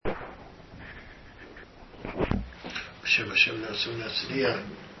בשם השם נעשו נצליח.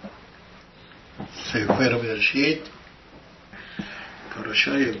 ספר bereshit,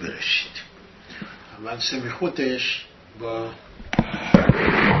 פרשת bereshit. אבל סמיכותש با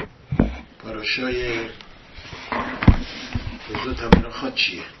פרשת וזאת הברכה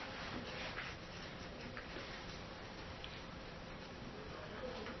چیه؟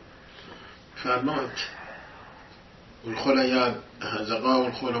 فرماد ולכל היד החזקה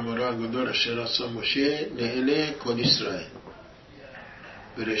ולכל המורה הגדול אשר עשה משה לעיני כל ישראל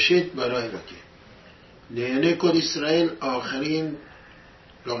bereshit برای אלוקים. לעיני כל ישראל آخرین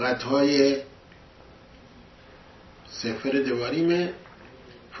لغت‌های سفر دواریمه،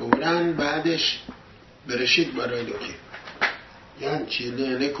 فوراً بعدش bereshit برای الوکی. یعنی چی؟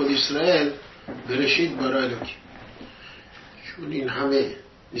 לעיני כל ישראל bereshit برای الوکی. چون این همه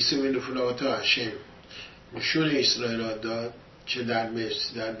نیسم نفلات هاشم نشون اسرائیل داد، چه در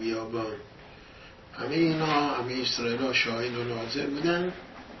مصر در بیابان، همه اینا همه اسرائیل شاهد و ناظر بودن.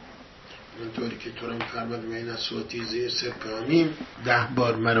 اونطوری که تو رو فرمود من از صوتی زیر سپامیم 10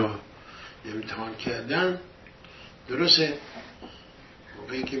 بار مرا امتحان کردن. درسته؟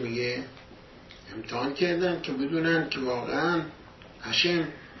 موقعی که میگه امتحان کردن که بدونن که واقعا هشم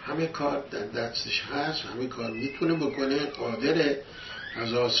همه کار در دستش هست، همه کار میتونه بکنه، قادره.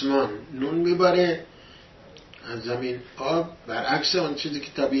 از آسمان نون میباره، از زمین آب، برعکس اون چیزی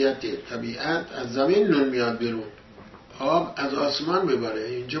که طبیعت از زمین نون میاد بیرون، آب از آسمان میباره.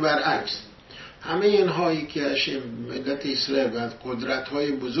 اینجا برعکس. همه اینهایی که هشم ملت اسرائیل و قدرت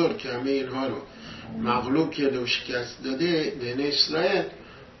های بزرگ که همه اینها رو مغلوب کرده و شکست داده دین اسرائیل،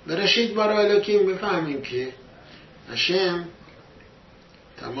 bereshit برای الوکیم بفهمیم که هشم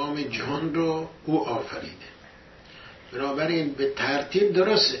تمام جهان رو او آفریده. بنابراین به ترتیب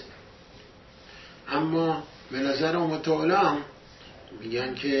درسته، اما به نظر متعالم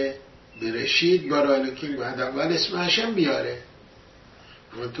میگن که bereshit برای الوکیم بعد اول اسم هشم بیاره.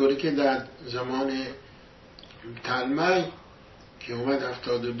 همونطوری که در زمان تلمی که اومد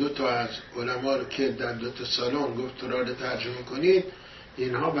 72 تا از علما رو که در 2 تا سالن گفت تو را ترجمه کنید،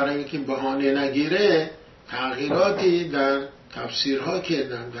 اینها برای اینکه بهانه نگیره تغییراتی در تفسیرها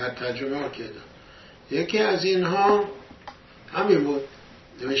کردن، در ترجمه ها کردن. یکی از اینها همین بود،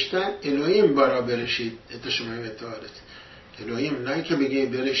 نوشتن الوهیم برا bereshit اتشمه متعارض. الوهیم نه که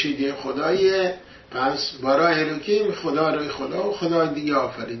بگه bereshit یه خداییه پس برای الوکیم خدا روی خدا و خدا دیگه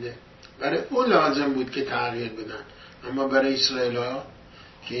آفریده. برای اون لازم بود که تغییر بدن، اما برای اسرائیل ها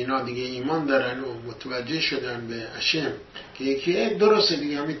که اینا دیگه ایمان دارن و متوجه شدن به هشم که یکی درسته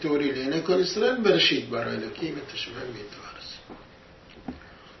دیگه همین طوری لعنه کل اسرائیل bereshit برای الوکیم اتشمه متعارض.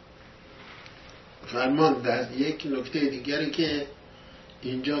 فرمان در یک نکته دیگری که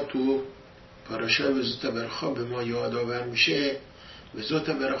اینجا تو پاراشا وزوت برخا به ما یادآور میشه، وزوت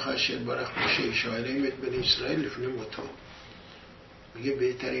برخا شد برخ میشه شاعره میت بن اسرائیل لفنه متو میگه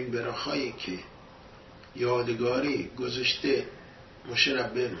بهترین برخایی که یادگاری گذاشته موشه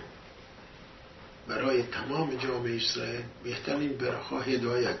ربنا برای تمام جامعه اسرائیل، بهترین برخا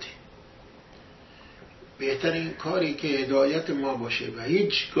هدایتی، بهترین کاری که هدایت ما باشه و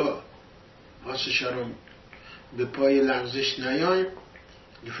هیچگاه آسش رو به پای لغزش نیایم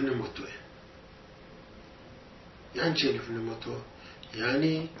لفن متوه. یعنی چه لفن متو؟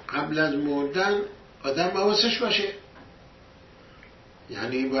 یعنی قبل از مردن آدم حواسش باشه.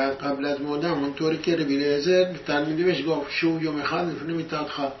 یعنی باید قبل از مردن اونطوری که ربی الیعزر تلمیذی بهش گفت شو یوم خال لفن میتاد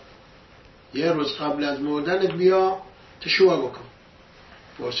خواه، یه روز قبل از مردنت بیا تشوع بکن.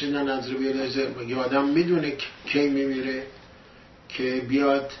 پرسیدن از ربی الیعزر مگه آدم میدونه کی میمیره که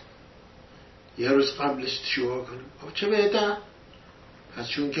بیاد یه روز قبلش تشوع کنه؟ چه بهتر؟ پس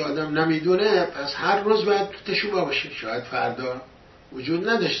چون که آدم نمیدونه پس هر روز باید تشوع باشه، شاید فردا وجود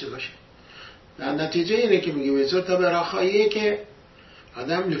نداشته باشه. در نتیجه اینه که میگه وزور تا براخاییه که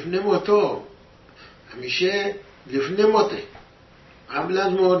آدم لفنه متو همیشه لفنه مته قبل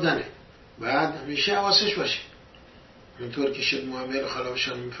از مردنه، بعد همیشه حواسش باشه. اونطور که شد معامل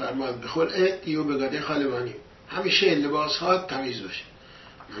خلافشان میفرماد بخور ایو بگاده خالبانی، همیشه لباس ها تمیز باشه.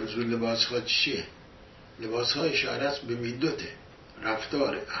 منظور لباس ها چیه؟ لباس ها اشاره است به میدوته،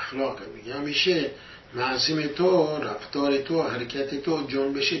 رفتار، اخلاق. میگه همیشه معصوم تو، رفتار تو، حرکت تو،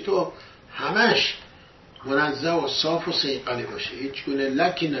 جنبش تو همش منظم و صاف و صیقلی باشه، هیچ گونه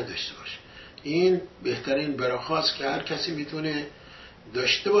لکی نداشته باشه. این بهترین براخاست که هر کسی میتونه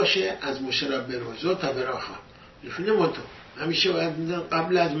داشته باشه از مشرب بروزو تا براخا لفنه متو. همیشه باید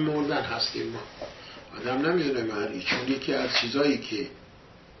قبل از مردن هستیم ما. آدم نمیدونه مری، چون یکی از چیزایی که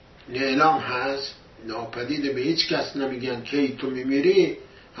اعلام هست ناپدید به هیچ کس نمیگن که تو میمیری،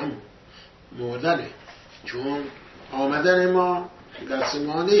 هم مردنه. چون آمدن ما دست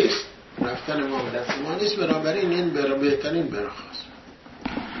ما نیست، رفتن ما به دست ما نیست، بنابراین این بهترین برخواست.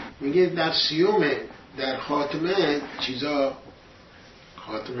 میگه در سیوم، در خاتمه چیزا،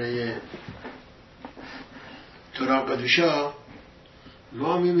 خاتمه تورا قدوشا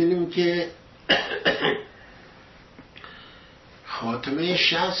ما میبینیم که خاتمه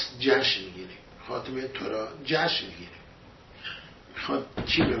 60 جشن میگیریم، خاتمه تورا جشن میگیریم. میخواد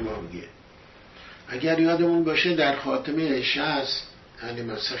چی به ما میگه؟ اگر یادمون باشه در خاتمه 60 یعنی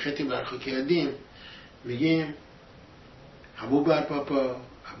مسختی برخو کردیم، میگیم ابو بر پاپا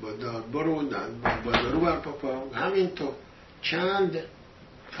ابادار برو بادارو بر پاپا. همینطور چند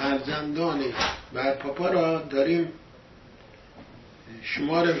فرزندان بر پاپا را داریم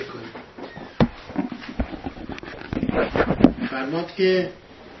شماره میکنیم. فرماد که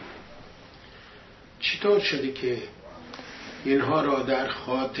چطور شده که اینها را در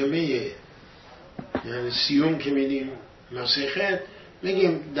خاتمه یعنی سیوم که میدیم مسیحیت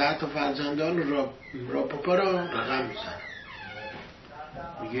میگیم 10 تا فرزندان را پاپا را رقم میزن.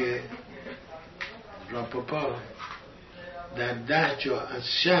 میگه را پاپا در 10 جا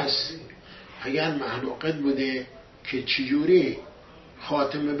از 60 اگر محلوقت بوده که چجوری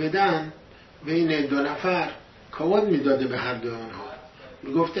خاتمه بدن، بین 2 نفر کود میداده به هر دو آنها،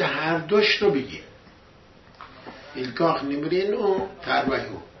 میگفته هر دوش رو بگیم ایلکاخ نمرین و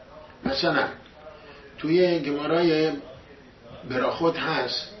ترویهو. مثلا توی گمارای براخود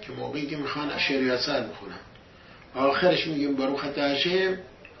هست که موقعی که میخوان اشری اثر بخونن آخرش میگیم باروخ هشم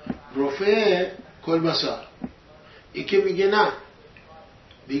رفع کل بسار. یکی میگه نه،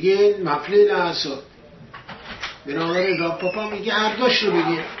 بگین مفلیل اسد. بنابراین را پاپا میگه هر دوش رو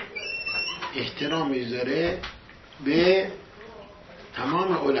بگیم. احترام میذاره به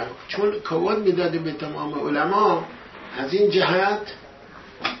تمام علما، چون کود میداده به تمام علما. از این جهت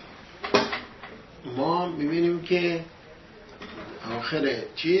ما میبینیم که آخر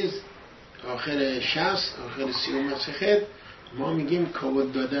 60 آخر 30 مسخت ما میگیم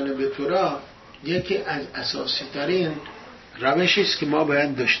کود دادن به تورا یکی از اساسی ترین روشی است که ما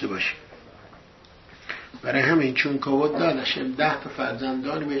باید داشته باشیم. برای همین چون کود دادش 10 تا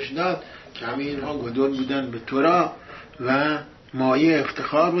فرزندان بهش داد که همه اینها گدول بودن به تورا و مایه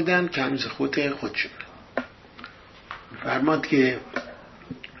افتخار بودن که همز خودشون. فرماد که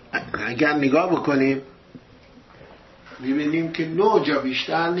اگر نگاه بکنیم میبینیم که 9 جا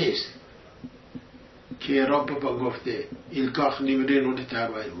بیشتر نیست که رب پاپا گفته ایلکاخ نیمره نوده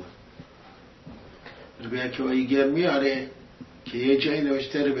تروی بود. ربیه که وایگر میاره که یه جایی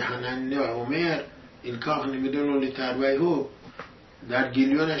نوشته به حنانه و عمر ایلکاخ نیمره نوده تروی بود. در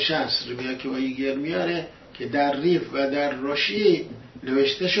گیلیونش هست ربیه که وایگر میاره که در ریف و در راشی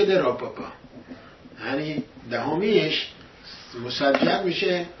نوشته شده رب پاپا، یعنی دهمیش مسجل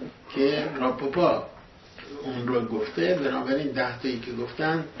میشه که رب پاپا اون رو گفته. بنابراین 10 تایی که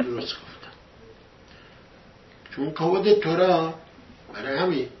گفتن درست گفتن. چون کود تورا برای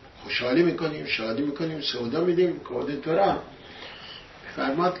همین خوشحالی میکنیم، شادی میکنیم، سودا میدیم کود تورا.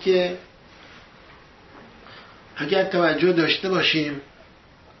 فرماد که اگر توجه داشته باشیم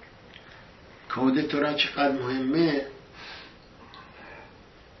کود تورا چقدر مهمه.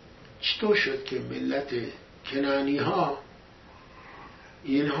 چطور شد که ملت کنعانی ها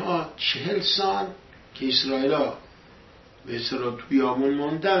اینها 40 سال که اسرائیل ها به اصطلاح تو بیابون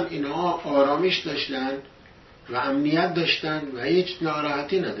موندن، اینها آرامش داشتن و امنیت داشتن و هیچ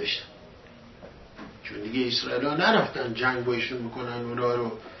ناراحتی نداشتن، چون دیگه اسرائیل ها نرفتن جنگ بایشون بکنن اونها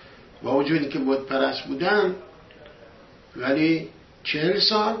رو، با وجودی که بت پرست بودن. ولی 40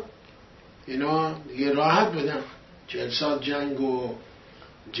 سال اینا دیگه راحت بودن. 40 سال جنگ و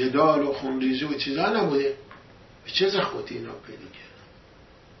جدال و خونریزی و چیزا نبوده. به چه زخوتی اینا پیدا کردن؟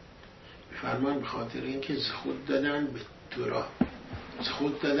 فرمان به خاطر اینکه زخوت دادن به تورا،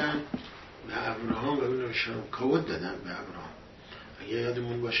 زخوت دادن به ابراهام و بینشون کود دادن به ابراهام. اگه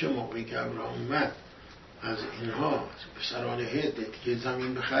یادمون باشه موقعی که ابراهام اومد از اینها پسران هد که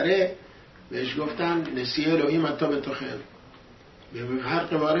زمین بخره، بهش گفتن نسیه الهی متا به تو خیر به هر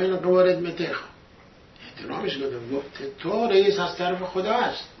قواره این قوارد متخ. احترامش دادم، گفت تو رئیس از طرف خدا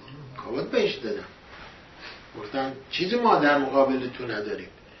هست، کود بهش دادم. گفتن چیزی ما در مقابل تو نداریم.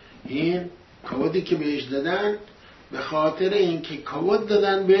 این کودی که بهش دادن به خاطر اینکه کود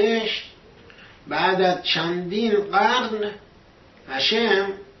دادن بهش بعد از چندین قرن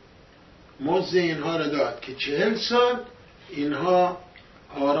هشم مزد اینها رو داد که 40 سال اینها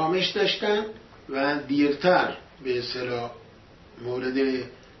آرامش داشتن و دیرتر به اصطلاح مورد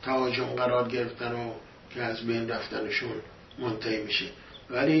تهاجم قرار گرفتن و که از بین رفتنشون منتهی میشه.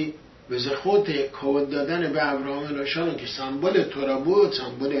 ولی به خود کود دادن به ابراهام الهشان که سمبل تورا بود،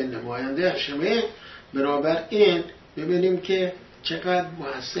 سمبل نماینده هشمه، بنابراین میبینیم که چقدر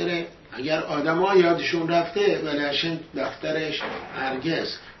موثره. اگر آدم‌ها یادشون رفته ولی دفترش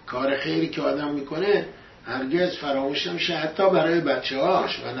هرگز کار خیری که آدم میکنه هرگز فراموش نمیشه، حتی برای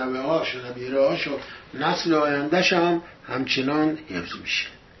بچه‌هاش و نوه‌هاش و نبیره‌هاش و نسل آینده‌ش هم همچنان حفظ میشه.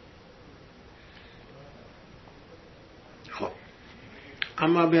 خب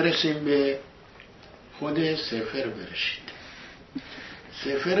اما برسیم به خود سفر برشید.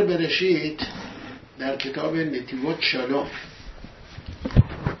 سفر برشید در کتاب نتیوت شالوم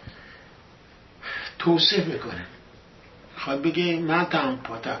توصیف میکنه، خواهد بگه من تعم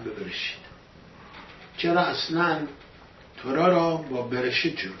پاتح ببرشید. چرا اصلا تورا را با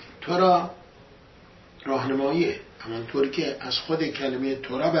برشید جور، تورا راهنماییه، همانطور که از خود کلمه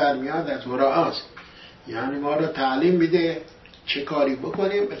تورا برمیاد از تورا است، یعنی ما را تعلیم میده چه کاری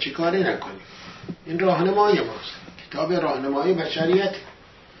بکنیم و چه کاری نکنیم. این راهنمای ماست، کتاب راهنمایی بشریت.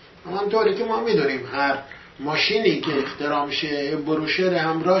 همانطوری که ما میدونیم هر ماشینی که اختراع میشه بروشر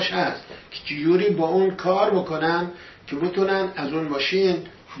همراهش هست که چجوری با اون کار بکنن که بتونن از اون ماشین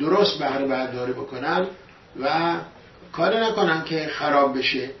درست بهره برداری بکنن و کاری نکنن که خراب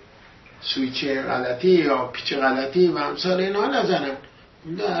بشه، سویچ غلطی یا پیچ غلطی و امثال اینا نزنن.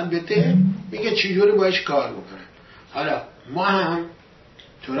 البته میگه چجوری باش کار بکنن. حالا ما هم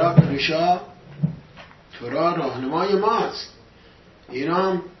تورا بروشا، تورا راهنمای ماست. اینا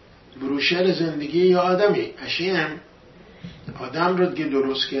هم بروشر زندگی یا آدمی اشیم آدم رو که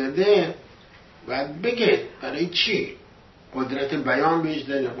درست کرده باید بگه برای چی قدرت بیان بهش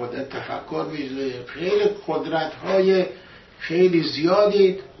داده، قدرت تفکر بهش داده، خیلی قدرت های خیلی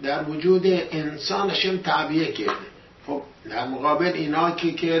زیادی در وجود انسان اشیم تعبیه کرده. خب در مقابل اینا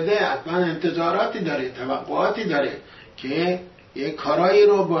که کرده حتما انتظاراتی داره، توقعاتی داره که یک کارایی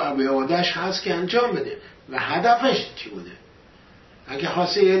رو با عهده‌اش هست که انجام بده و هدفش چی بوده. اگه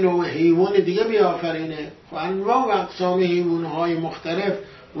خواسته یه نوع حیوان دیگه بیافرینه، خب انواع و اقسام حیوان‌های مختلف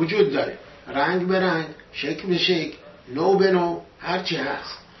وجود داره، رنگ به رنگ، شکل به شکل، نوع به نوع، هرچی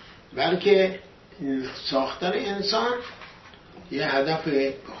هست. بلکه ساختن انسان یه هدف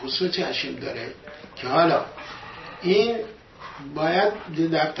خصوصی اشیم داره که حالا این باید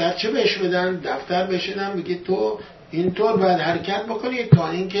دفترچه بهش بدن، دفتر بهش بدن بگی تو اینطور باید حرکت بکنی تا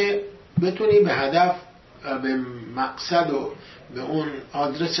اینکه بتونی به هدف، به مقصد و به اون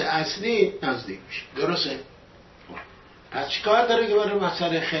آدرس اصلی نزدیک بشی. درسته؟ پس چیکار داره که برای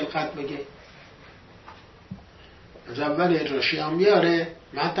مسئله خلقت بگه؟ از اول راشی هم میاره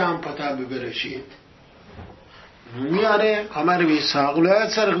متى هم پتا ببرشید میاره امر به ساقلات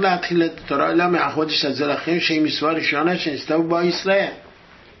سرقلات خلت ترى لما خودش از زلخیم شی میسوار شانش استو با اسرائیل.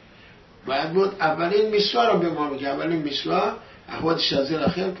 بعد بود اولین میسوار رو به ما میگه. اولین میسوار خودش از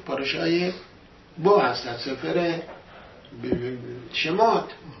زلخیم پارشای با هست از سفر شمات.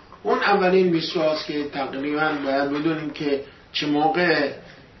 اون اولین میسوار است که تقریبا باید بدونیم که چه موقع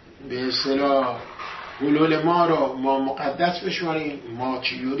به اصطلاح حلول ما رو ما مقدس بشماریم، ما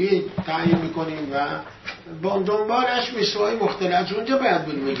چجوری تعیین میکنیم و با دنبالش میسوای مختلف اونجا باید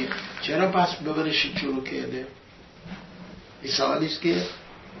بود بگیم چرا پس ببرشید شروع کرده. این سوالی است که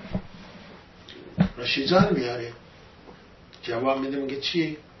رشیدزان میاره. جواب میده میگه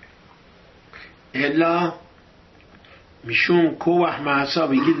چی؟ الا میشون کوه محسا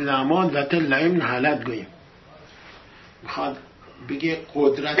بگید لمان و تل لعیم حالت گویم. میخواد بگه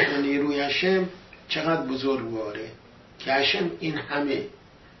قدرت و نیروی هشم چقدر بزرگواره که هشم این همه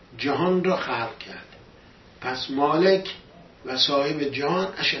جهان را خلق کرد، پس مالک و صاحب جهان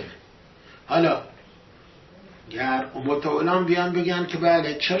هشمه. حالا گر امت علام بیان بگن که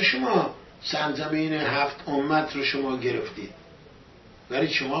بله چرا شما سرزمین 7 امت رو شما گرفتید، برای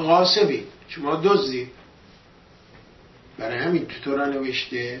شما غاصبی، شما دزدی. برای همین تو را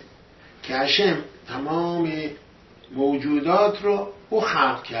نوشته که هشم تمام موجودات رو او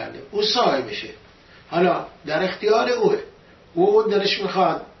خلق کرده، او صاحبشه. حالا در اختیار اوه، او درش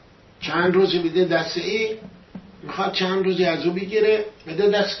میخواد چند روزی بده دست ای، میخواد چند روزی از او بگیره بده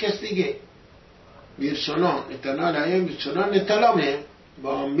دست کس دیگه. بیرسونان اتنا لایم بیرسونان اتلامه.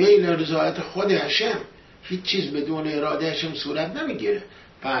 با میل رضایت خود هشم هیچ چیز بدون اراده هشم صورت نمیگیره.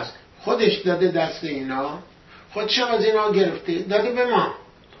 پس خودش داده دست اینا، خودش از اینا گرفته داده به ما.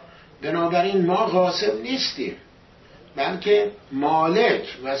 بنابراین ما غاصب نیستیم، بلکه مالک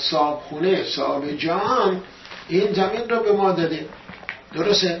و صاحب صاحب جهان این زمین رو به ما داده.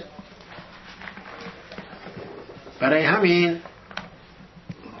 درسته؟ برای همین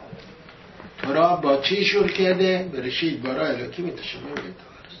تو را با چی شروع کرده؟ برشید بارا الهی میتشم.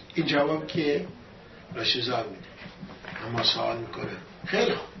 این جواب که رشیزاد میده. اما سوال میکنه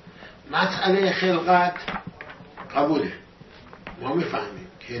خیلی خوب، مسئله خلقت قبوله، ما میفهمیم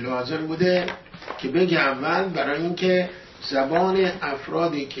که لازم بوده که بگه اول برای اینکه زبان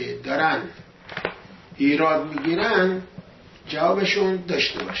افرادی که دارن ایراد میگیرن جوابشون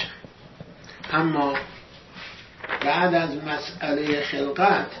داشته باشن. اما بعد از مسئله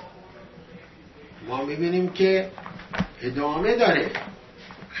خلقت ما میبینیم که ادامه داره،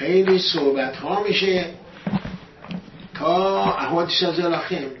 خیلی صحبت ها میشه تا احوادث از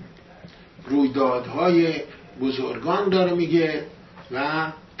الاخیم، رویدادهای بزرگان داره میگه و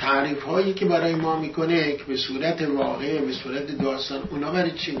تعریف هایی که برای ما میکنه که به صورت واقعه، به صورت داستان. اونا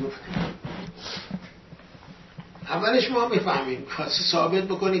برای چی گفته؟ اولش ما میفهمیم خواسته ثابت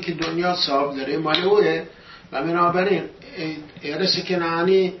بکنه که دنیا صاحب داره مال اوه و بنابراین ارث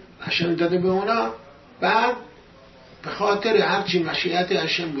کنعانی هشم داده به اونا، بعد به خاطر هرچی مشیت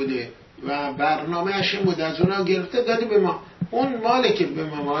هشم بوده و برنامه هشم بوده از اونا گرفته داده به ما. اون مالک به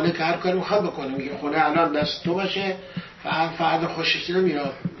ما، مالک هر کاری میخواد بکنه، میگه خونه الان دست تو باشه، فرد خوشش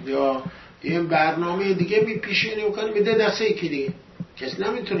نمیاد یا یه برنامه دیگه بی پیشینی بکنه میده دست یکی دیگه، کسی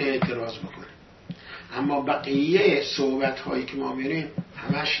نمیتونه اعتراض بکنه. اما بقیه صحبت هایی که ما میریم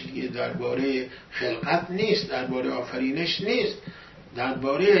همش دیگه درباره خلقت نیست، درباره آفرینش نیست،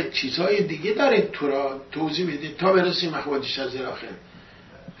 درباره چیزهای دیگه داره تو را توضیح میده تا برسیم احوادث از الاخر.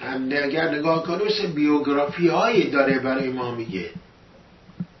 اگر نگاه کنیم بیوگرافی هایی داره برای ما میگه،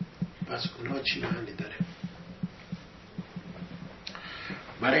 پس اونها چی معنی داره؟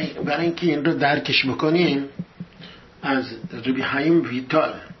 برای اینکه این رو درکش بکنیم از ربی حیم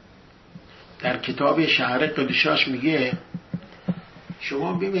ویتال در کتاب شهر قدشاش میگه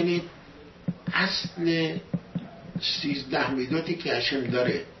شما ببینید اصل 13 میداتی که هشم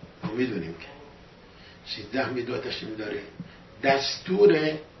داره، ما میدونیم که 13 میدات هشم داره،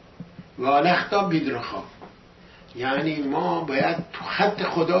 دستور والختا بیدرخا، یعنی ما باید تو خط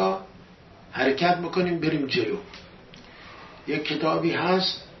خدا حرکت بکنیم بریم جلو. یک کتابی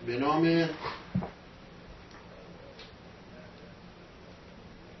هست به نام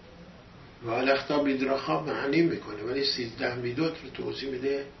والختا بیدرخا معنی میکنه ولی 13 میدات رو توضیح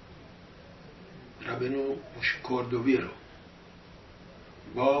میده ربنو کردوبی رو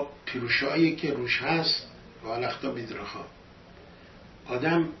با پیروشایی که روش هست. والختا بیدرخا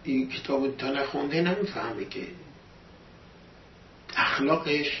آدم این کتاب تا نخونده نمیفهمه که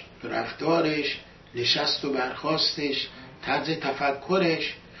اخلاقش، رفتارش، نشست و برخاستش، طرز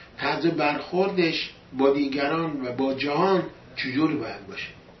تفکرش، طرز برخوردش با دیگران و با جهان چجوری باید باشه.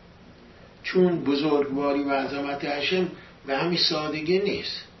 چون بزرگواری و عظمت هشم به همین سادگی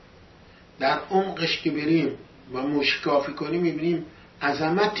نیست. در عمقش که بریم و مشکافی کنیم میبینیم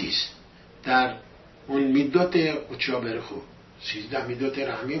عظمتی است در اون میدات قدشا برخو، 13 میدات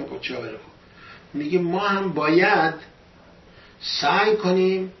رحمیم قدشا برخو. میگه ما هم باید سعی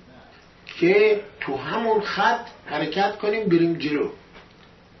کنیم که تو همون خط حرکت کنیم بریم جلو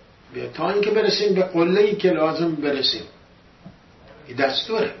تا اینکه برسیم به قله‌ای که لازم برسیم. این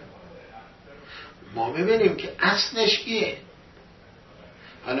دستوره. ما ببینیم که اصلش ایه.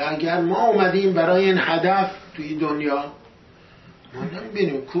 حالا اگر ما اومدیم برای این هدف توی دنیا، ما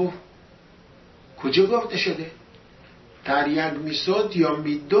نمیبینیم کجا گفته شده تریگ میسود یا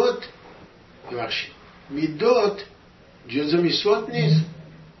میدود، ببخشید میدود جز میسود نیست،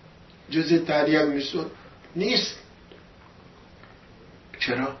 جز تریگ میسود نیست.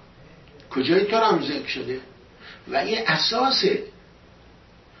 چرا؟ کجای تو هم ذکر شده؟ و این اساسه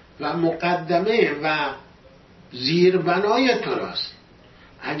و مقدمه و زیربنای توراست.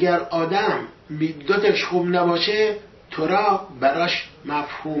 اگر آدم میداتش خوب نباشه تورا براش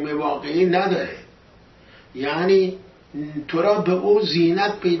مفهوم واقعی نداره، یعنی تورا به او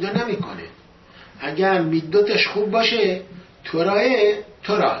زینت پیدا نمیکنه. اگر میداتش خوب باشه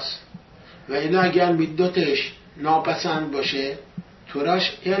توراست و اینا اگر میداتش ناپسند باشه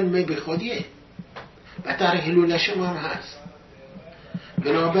توراش علم به خودیه و در حلولش هم هست.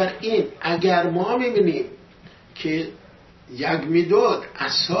 بنابراین اگر ما میبینیم که یک میداد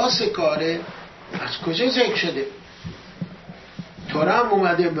اساس کاره، از کجا ذکر شده؟ تورا هم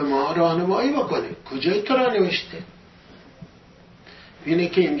اومده به ما راهنمایی بکنه. کجای تورا نوشته؟ اینه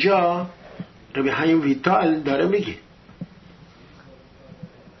که اینجا ربی حیم ویتال داره میگه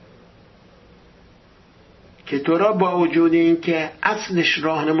که تورا با وجود این که اصلش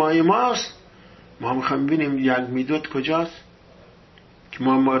راهنمای ماست، ما میخوایم ببینیم یک میداد کجاست که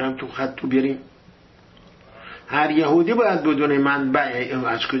ما هم تو خط تو بریم. هر یهودی باید بدونه منبع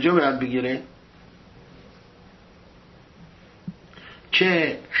از کجا باید بگیره،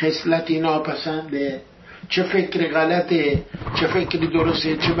 چه خصلتی ناپسنده، چه فکر غلطه، چه فکری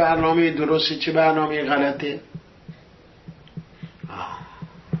درسته، چه برنامه درسته، چه برنامه غلطه.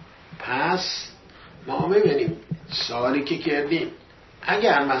 پس ما ببینیم سوالی که کردیم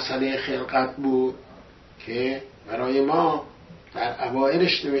اگر مسئله خلقت بود که برای ما در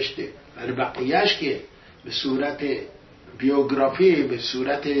اوائلش نوشته، برای بقیهش که به صورت بیوگرافی، به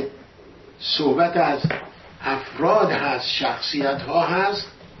صورت صحبت از افراد هست، شخصیت ها هست.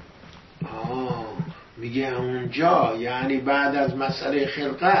 میگه اونجا یعنی بعد از مسئله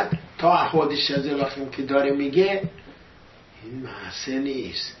خلقت تا احوادش از الهیم که داره میگه، این محسه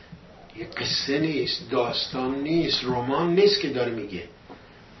نیست، یه قصه نیست، داستان نیست، رمان نیست که داره میگه،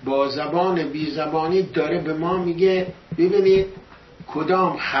 با زبان بی زبانی داره به ما میگه ببینید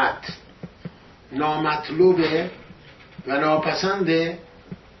کدام خط نامطلوبه و ناپسنده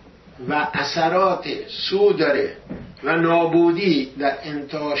و اثرات سو داره و نابودی در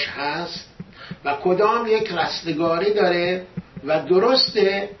انتهاش هست و کدام یک رستگاری داره و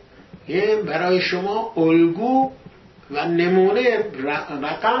درسته برای شما الگو و نمونه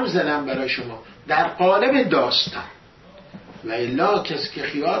رقم زدن برای شما در قالب داستان. و الا کسی که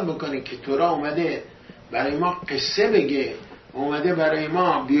خیال بکنه که تو را اومده برای ما قصه بگه، اومده برای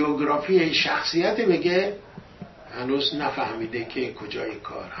ما بیوگرافی شخصیت بگه، هنوز نفهمیده که کجای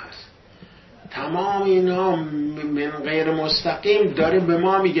کار هست. تمام اینا من غیر مستقیم داره به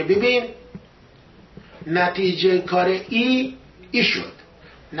ما میگه ببین نتیجه کار ای شد،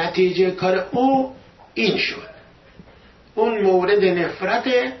 نتیجه کار او این شد، اون مورد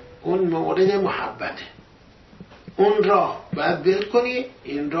نفرته، اون مورد محبته، اون راه باید بر کنی،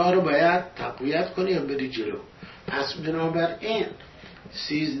 این راه رو باید تقویت کنی و بری جلو. پس بنابراین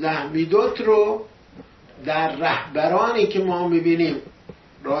 13 میدوت رو در رهبرانی که ما میبینیم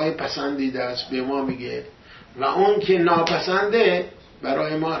راه پسندیده است به ما میگه و اون که ناپسنده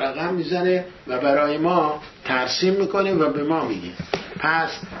برای ما رقم میزنه و برای ما ترسیم میکنه و به ما میگه. پس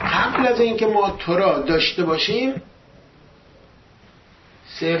قبل از اینکه ما تورا داشته باشیم،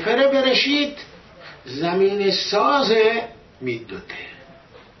 سفر برشید زمین ساز میدوته.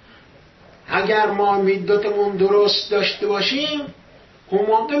 اگر ما میدوتمون درست داشته باشیم، اون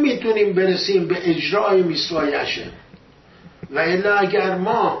موقع میتونیم برسیم به اجرای میسوای هشم. و الا اگر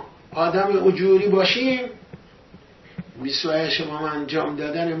ما آدم اجوری باشیم، میسوای هشم هم انجام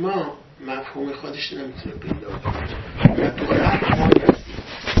دادن ما مفهوم خودش نمیتونه پیدا کنه. و تو ما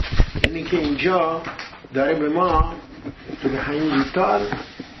یعنی که اینجا داره به ما تو به همین میتال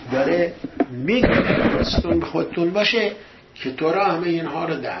داره میگه دستون به خودتون باشه که تو را همه اینها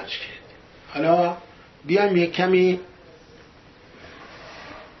رو درج کرد. حالا بیایم یک کمی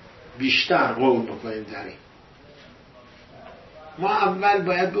بیشتر قول بکنیم در این. ما اول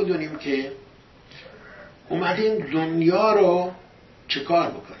باید بدونیم که اومدیم دنیا رو چه کار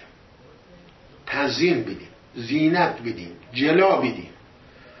بکنیم؟ تزیین بدیم، زینت بدیم، جلا بدیم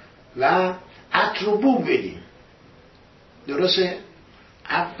و عطر و بو بدیم. درسته؟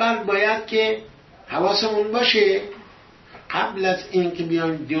 اول باید که حواسمون باشه قبل از این که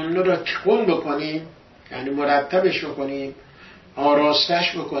بیایم دنیا رو چکون بکنیم، یعنی مرتبش بکنیم،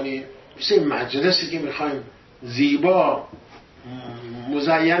 آراستش بکنیم، مثل مجلسی که میخوایم زیبا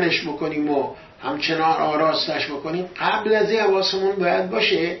مزینش بکنیم و همچنان آراستش بکنیم، قبل از این حواسمون باید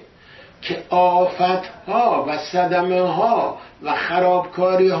باشه که آفت‌ها و صدمه‌ها و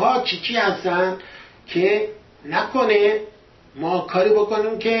خرابکاری‌ها چی هستن که نکنه ما کاری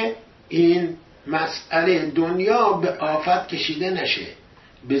بکنیم که این مسئله دنیا به آفت کشیده نشه،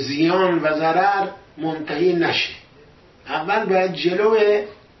 به زیان و ضرر منتهی نشه. اول باید جلوی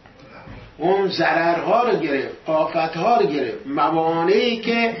اون ضررها رو گرفت، آفتها رو گرفت، موانعی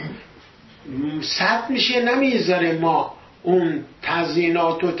که سد میشه نمیذاره ما اون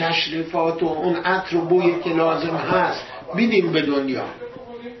تزیینات و تشریفات و اون عطر و بویی که لازم هست بیدیم به دنیا،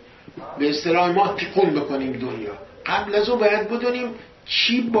 به اصطلاح ما تکون بکنیم دنیا. قبل از اون باید بدونیم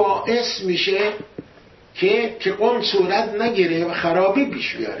چی باعث میشه که اون صورت نگیره و خرابی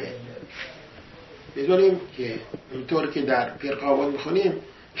پیش بیاره. بدونیم که اونطور که در فرق آواد میخونیم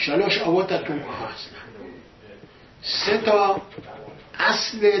شلاش آواد تومعا هستن، 3 تا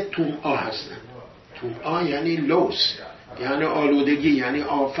اصل تومعا هستن. تومعا یعنی لوس، یعنی آلودگی، یعنی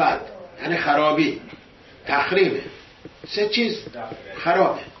آفت، یعنی خرابی، تخریبه. 3 چیز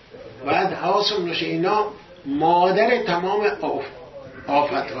خرابه. بعد حواسم نشه اینا مادر تمام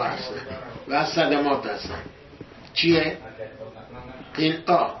آفت ها هستن و صدمات هستن. چیه؟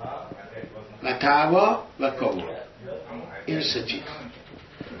 قناع و تعوا و کبر. این 3 چیز،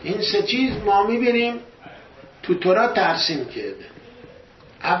 این 3 چیز ما میبینیم تو تورا ترسیم کرده.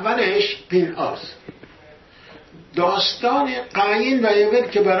 اولش قناعست. داستان قاین و هابیل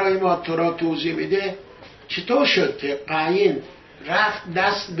که برای ما تورا توضیح میده چطور شد که قاین رفت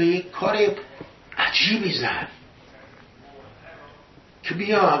دست به یک کار عجیبی زد که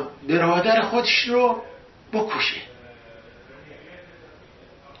بیا برادر خودش رو بکشه.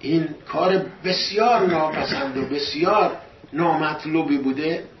 این کار بسیار ناپسند و بسیار نامطلوبی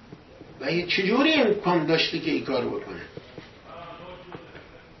بوده و چجوری امکان داشته که این کار بکنه؟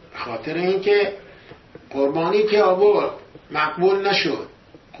 خاطر اینکه قربانی که آورد مقبول نشد،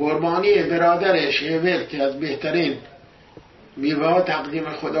 قربانی برادرش هیول که از بهترین میوه ها تقدیم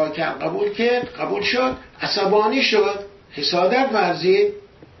خدا کرد قبول شد، عصبانی شد، حسادت ورزید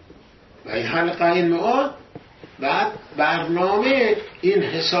و این حلقه این معاد. بعد برنامه این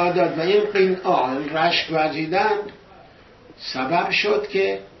حسادت و این قینعا، این رشک ورزیدن سبب شد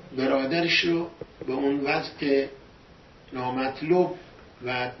که برادرش رو به اون وضع نامطلوب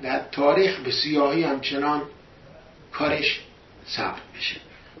و در تاریخ به سیاهی همچنان کارش ثبت بشه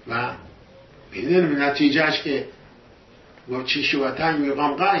و میدونیم نتیجهش که با چی شوتن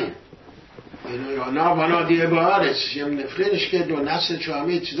میقام قایم نا بنا دیه بهارش یم نفرینش که دو نسل چو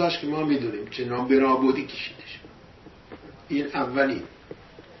همه چیزاش که ما میدونیم چه نام برابودی کشیدش. این اولی.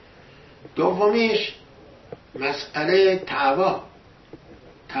 دومیش مسئله تعوا،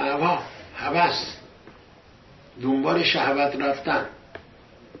 هوس، دنبال شهوت رفتن.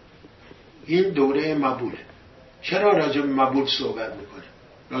 این دوره مبوله. چرا راجع به مبول صحبت میکنه؟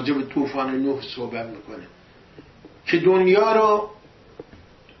 راجع به طوفان نوح صحبت میکنه که دنیا رو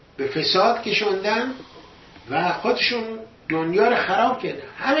به فساد کشوندن و خودشون دنیا رو خراب کردن،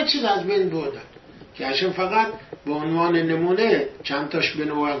 همه چیز از بین بردن که اشون فقط به عنوان نمونه چند تاش به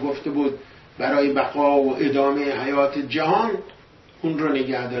نوع گفته بود برای بقا و ادامه حیات جهان اون رو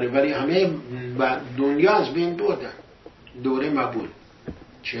نگه داره، ولی همه دنیا از بین بردن. دوره مبول.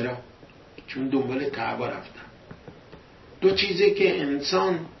 چرا؟ چون دنبال تعبا رفتن. دو چیزی که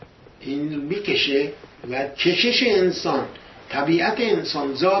انسان این میکشه و کشش انسان، طبیعت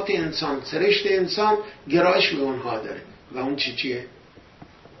انسان، ذات انسان، سرشت انسان گرایش به اونها داره و اون چیه؟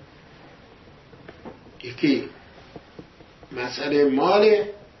 یکی مسئله مال،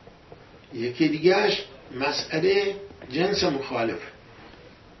 یکی دیگهش مسئله جنس مخالف،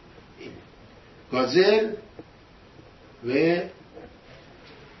 گازل و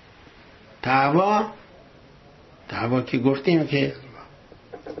تعوا که گفتیم که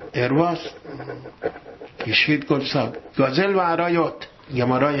ارواز کشید گلساب گازل و عرایات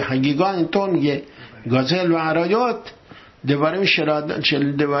گمارای حقیقا اینطور میگه گازل و عرایات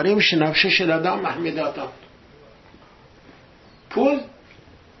دواریم شنفش شرادان محمداتان. پول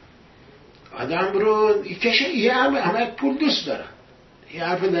آدم رو کشه، یه همه پول دوست دارن، یه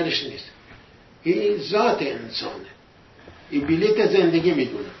حرف درش نیست. این ذات انسانه، این بلیت زندگی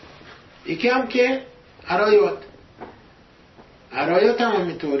میدونه. یکی هم که عرایات هم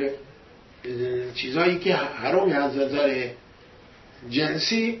همینطوره، چیزایی که حرامی از نظر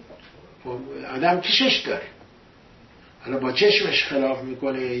جنسی آدم کشش داره، حالا با چشمش خلاف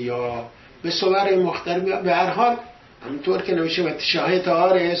میکنه یا به صور مختلف. به هر حال همونطور که نوشته و شاهد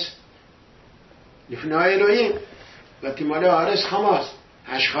آرس نفنای الوهیم و تیمال آرس خماس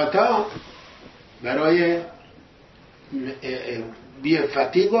اشخاطا برای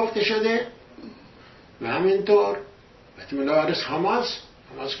بیفتی گفته شده و همینطور و تیمال آرس خماس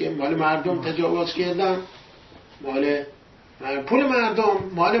که مال مردم تجاوز کردن، پول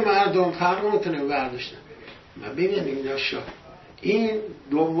مردم فرق نمیتونه برداشتن. ما ببینیم اینا شد. این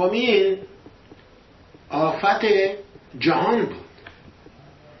دومین آفت جهان بود،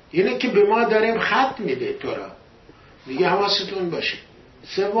 اینه که به ما داریم خط میده تو را، میگه حواستون باشه.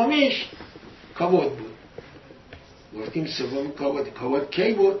 سومیش کابود بود. گفتیم سوم کابود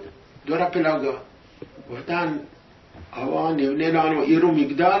کی بود؟ دورا پلاگا گفتن آوان نیلان و ایرو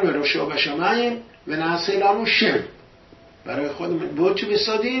مگدال و روشو بشماییم و ناسیلان و شم برای خودمون بود چه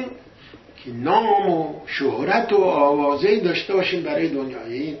بسادیم که نام و شهرت و آوازهی داشته باشیم برای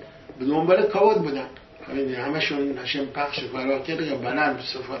دنیایی. به دنبال کابود بودن، همشون نشم پخش فرا کرده بلند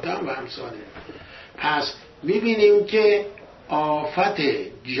صفات هم و همسانه. پس میبینیم که آفت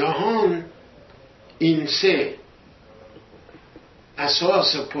جهان این سه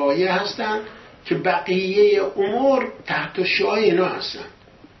اساس پایه هستن که بقیه امور تحت شعاع اینا هستن.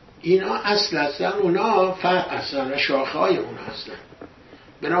 اینا اصل هستن، اونا فرع هستن و شاخه های اونا هستن.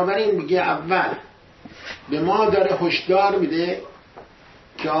 بنابراین میگه اول به ما داره هشدار میده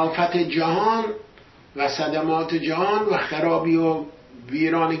که آفت جهان و صدمات جهان و خرابی و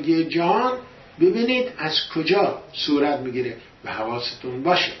ویرانگی جهان ببینید از کجا صورت میگیره و حواستون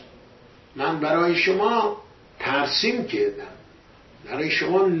باشه. من برای شما ترسیم کردم، برای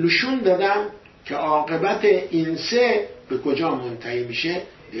شما نشون دادم که عاقبت این سه به کجا منتهی میشه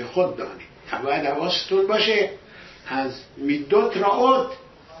به خود دانید. باید حواستون باشه از میدوت رعوت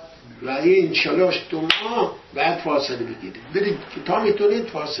و این 3 ماه بعد فاصله بگیرید، برید تا میتونید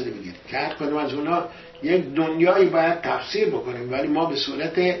فاصله بگیرید که هر کدوم از اونا یک دنیایی باید تفسیر بکنیم، ولی ما به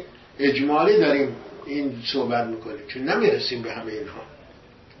صورت اجمالی داریم این صحبت میکنیم چون نمیرسیم به همه اینها.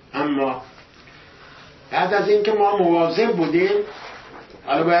 اما بعد از اینکه ما مواظب بودیم،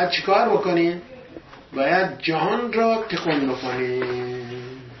 حالا باید چیکار بکنیم؟ باید جهان را تکون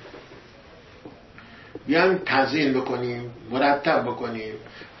بکنیم، بیان تزیین بکنیم، مرتب بکنیم.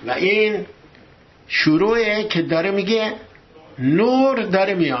 و این شروعه که داره میگه نور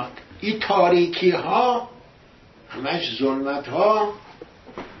داره میاد. این تاریکی ها همش ظلمت ها،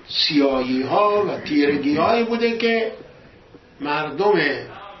 سیاهی ها و تیرگی هایی بوده که مردم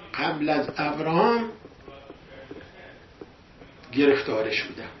قبل از ابراهام گرفتارش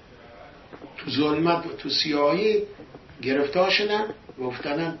بودن، تو ظلمت و تو سیاهی گرفتار شدن و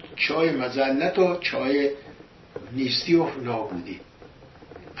افتادن چای مذلت و چای نیستی و نابودی.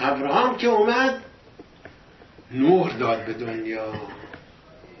 ابراهام که اومد نور داد به دنیا،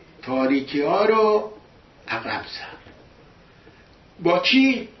 تاریکی ها رو عقب زد. با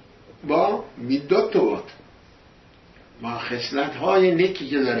چی؟ با میدات و با خصلت های نیکی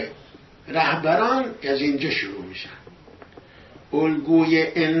که داره. رهبران از اینجا شروع میشن، الگوی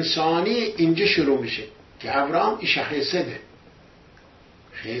انسانی اینجا شروع میشه که ابراهام ایش خصده.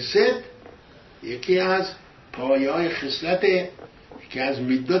 خصد یکی از پایه های خصلت، یکی از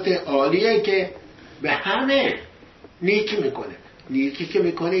میدات عالیه که به همه نیکی میکنه. نیکی که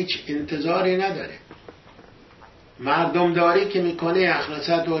میکنه هیچ انتظاری نداره، مردم داری که میکنه،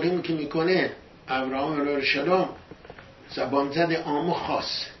 اخلاصت داری که میکنه. ابراهام علیه السلام زبان زد عام و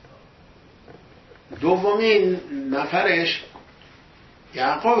خاص. دومین نفرش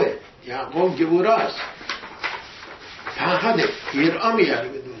یعقوبه. یعقوب گبوراست، پهده ایرا میاره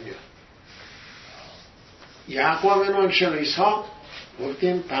به دنیا. یعقوب بن اسحاق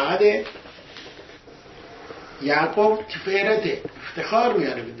گفتیم پهده. یعقوب تفیرته، افتخار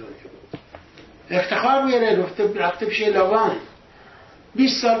میاره به دنیا، افتخار میاره. رفته پیش لابان،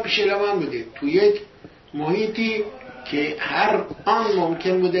 20 سال پیش لابان بوده، تو یک محیطی که هر آن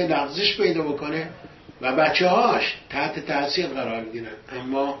ممکن بوده لغزش پیدا بکنه و بچه هاش تحت تاثیر قرار گیرن،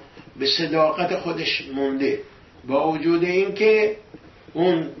 اما به صداقت خودش مونده. با وجود این که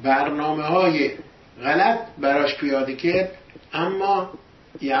اون برنامه های غلط براش پیاده کرد، اما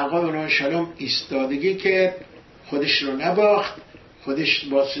یعقوب علیه السلام ایستادگی کرد، خودش رو نباخت، خودش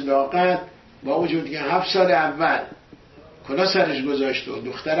با صداقت، با وجود که 7 سال اول کلا سرش گذاشت و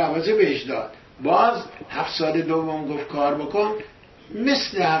دختر عوضی بهش داد، باز 7 سال دوم گفت کار بکن،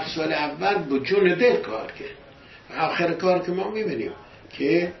 مثل 7 سال اول با جون دل کار کرد. آخر کار که ما میبینیم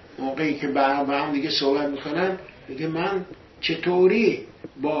که موقعی که با هم دیگه صحبت میکنن، میگه من چطوری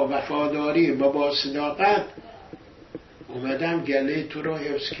با وفاداری با صداقت اومدم گله تو رو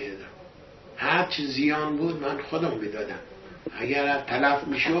حفظ کردم. هر چی زیان بود من خودم میدادم، اگر تلف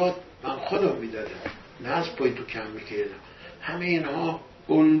میشد من خودم میدادم، نه از پای تو کم میکردم. همه اینها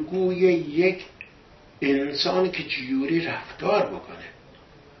الگوی یک انسانی که چجوری رفتار بکنه،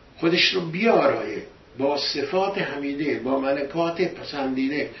 خودش رو بیارایه با صفات حمیده، با ملکات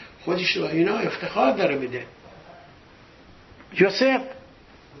پسندیده، خودش رو اینا افتخار داره میده. یوسف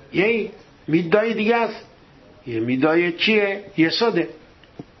یه میدای دیگه است. یه میدای چیه؟ یسوده.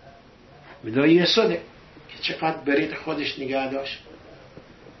 میدای یسوده که چقدر برید خودش نگه داشت،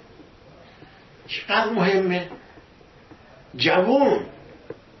 چقدر مهمه. جوون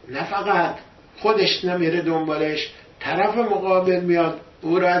نه فقط خودش نمیره دنبالش، طرف مقابل میاد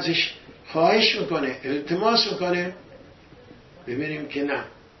او را ازش خواهش میکنه، التماس میکنه، ببینیم که نه،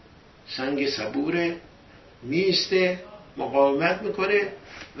 سنگ صبوره، میسته، مقاومت میکنه.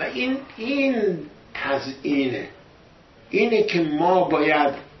 و این تزیینه، اینه که ما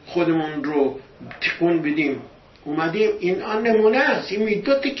باید خودمون رو تکون بدیم. اومدیم این آن نمونه است، این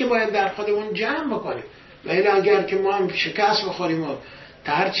میدوتی که باید در خودمون جمع بکنیم. و این اگر که ما هم شکست بخوریم و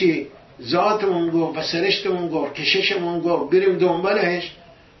هرچی ذاتمون گفت و سرشتمون گفت، کششمون گفت، بریم دنبالش،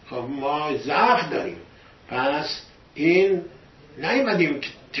 خب ما ضعف داریم. پس این نیومدیم که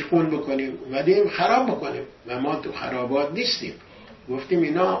تکون بکنیم، اومدیم خراب بکنیم و ما تو خرابات نیستیم. گفتیم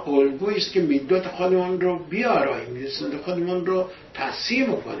اینا الگویی است که میدوت خودمون رو بیاراییم، میدوت خودمون رو تصحیح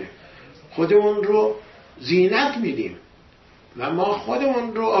بکنیم، خودمون رو زینت میدیم و ما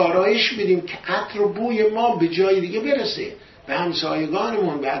خودمون رو آرایش میدیم که عطر و بوی ما به جای دیگه برسه، به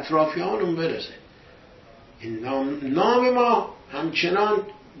همسایگانمون، به اطرافیانمون برسه. این نام ما همچنان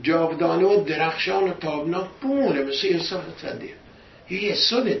جاودانه و درخشان و تابناک بمونه، مثل یوسف صدیق. این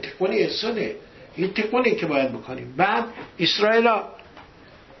یسوده، تکونی یسوده، این تکونی که باید بکنیم. بعد اسرائیل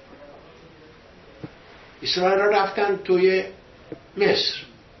رفتن توی مصر.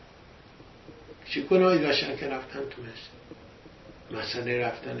 چه گناهی داشتن که رفتن تو مصر؟ مسئله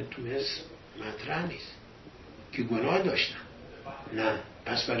رفتن تو مصر مطرح نیست که گناه داشتن. نه،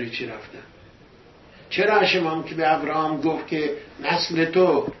 پس برای چی رفتن؟ چرا هشم که به ابراهام گفت که نسل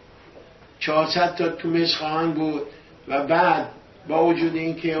تو 400 تا تو مصر خواهند بود و بعد با وجود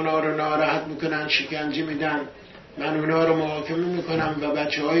این که اونا رو ناراحت میکنن، شکنجه میدن، من اونا رو محاکمه میکنم و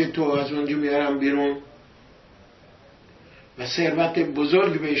بچه های تو از اونجا میارم بیرون و ثروت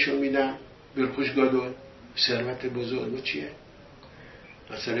بزرگ بهشون میدم. برخوشگادون ثروت بزرگ چیه؟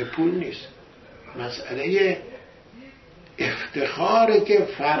 مسئله پول نیست، مسئله افتخاره که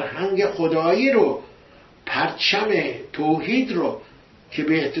فرهنگ خدایی رو، پرچم توحید رو که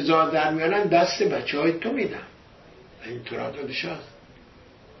به احتضار در میانن دست بچه های تو میدم. این ترادادش هست.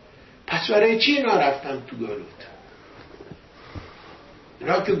 پس برای چی اینا رفتن تو گالوت؟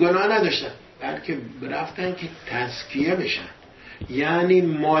 اینا که گناه نداشتن، بلکه رفتن که تزکیه بشن، یعنی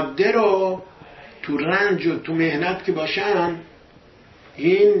ماده رو تو رنج و تو مهنت که باشن،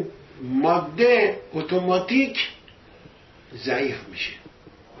 این ماده اتوماتیک ضعیف میشه.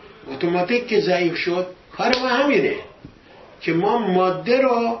 اتوماتیک که ضعیف شد، کار ما همینه که ما ماده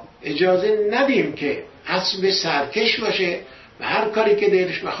رو اجازه ندیم که اسب سرکش باشه و هر کاری که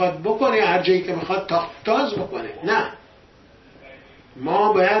دلش بخواد بکنه، هر جایی که بخواد تاز بکنه. نه،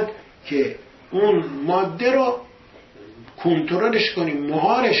 ما باید که اون ماده رو کنترلش کنیم،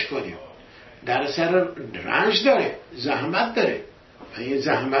 مهارش کنیم. در سر رنج داره، زحمت داره و این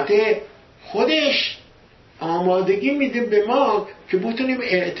زحمت خودش آمادگی میده به ما که بتونیم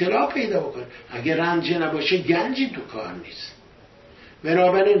اطلاع پیدا بکنیم. اگه رنج نباشه گنجی تو کار نیست.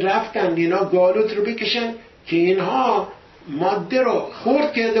 بنابراین رفتن اینا گالوت رو بکشن که اینها ماده رو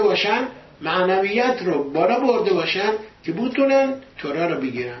خرد کرده باشن، معنویت رو بالا برده باشن که بتونن تورا رو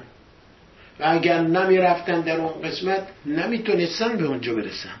بگیرن. و اگر نمی رفتن در اون قسمت نمیتونستن به اونجا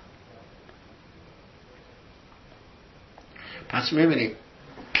برسن. پس میبینیم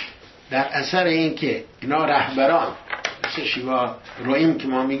در اثر این که اینا رهبران، مثل شیوا رویم که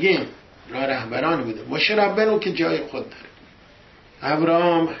ما میگیم اینا رهبران بوده، مشرب بنو که جای خود داره.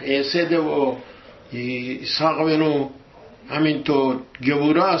 ابراهام، عیسد و اسحاق بنو همینطور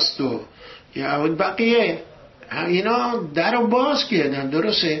گبوراست و بقیه اینا در رو باز کردن.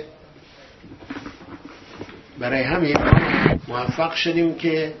 درسته؟ برای همین موفق شدیم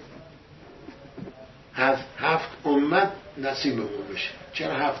که از 7 امت نصیبمون بشه.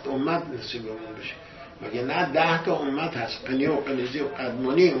 چرا 7 امت نصیبمون بشه؟ مگه نه 10 تا امت هست، قنی و قنیزی و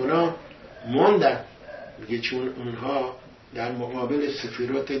قدمانی، اونا موندن. میگه چون اونها در مقابل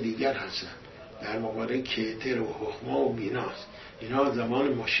سفیرات دیگر هستن، در مقابل کیتر و حکما و بیناست. اینا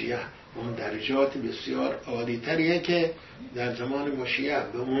زمان مشیع اون درجات بسیار عالی تریه که در زمان مشیع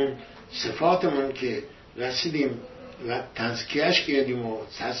به اون صفاتمون که رسیدیم و تزکیهش کردیم و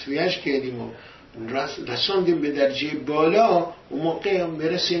تصفیهش کردیم و رسوندیم به درجه بالا، اون موقع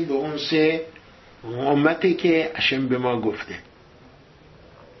برسیم به اون 3 امتی که هشم به ما گفته.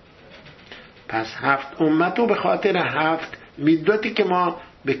 پس 7 امت رو به خاطر 7 میدتی که ما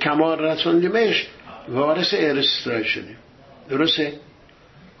به کمال رسوندیمش وارث ارسطایی شدیم. درسته؟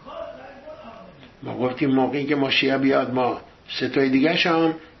 ما گفتیم موقعی که ماشیه بیاد ما 3 تای دیگه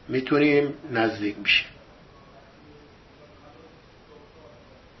شان میتونیم نزدیک بشیم.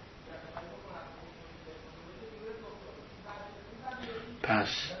 پس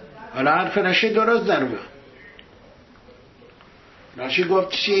حالا حرف رشید درست در اومد. رشید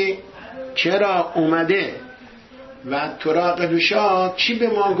گفت چرا اومده و تورا قدوشا چی به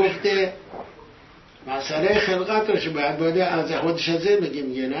ما گفته؟ مسئله خلقت روش باید از خودش از این بگیم.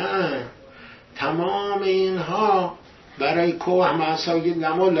 میگه نه، تمام اینها برای کوه معصایی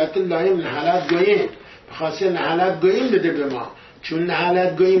لمولت لایم نحلت گویین، بخواسته نحلت گویین بده به ما. چون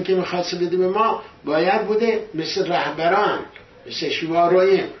نحلت گویین که میخواسته بده به ما باید بوده مثل رهبران، مثل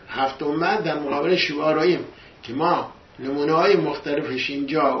شیوارویم 7 امت در مقابل شیوارویم که ما نمونه های مختلفش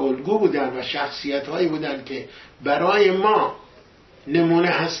اینجا الگو بودن و شخصیت هایی بودن که برای ما نمونه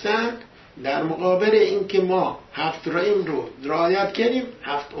هستند. در مقابل این که ما 7 رایم رو رعایت کردیم،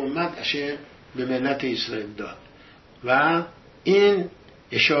 7 امت هشم به ملت اسرائیل داد و این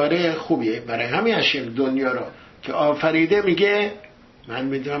اشاره خوبیه. برای همین هشم دنیا رو که آفریده میگه من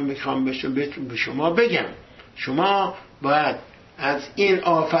میخوام به شما بگم شما باید از این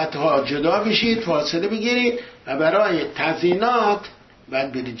آفتها جدا بشید، فاصله بگیرید و برای تزیینات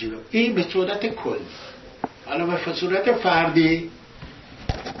باید برید جلو. این به صورت کلی. حالا به صورت فردی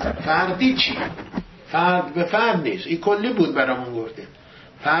چی؟ فرد به فرد نیست، این کلی بود برامون گفته.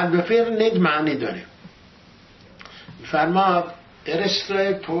 فرد به فرد ند معنی داره. فرماد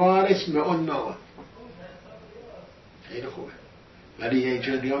ارسطای پوارس به اون نوع خیلی خوبه. ولی یه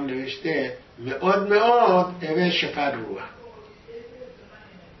جایی هم نوشته مئات اوه شفر روح،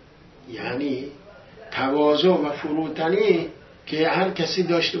 یعنی تواضع و فروتنی که هر کسی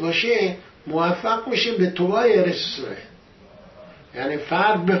داشته باشه موفق میشه به توای رسوله. یعنی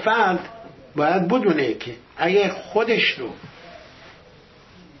فرد به فرد باید بدونه که اگه خودش رو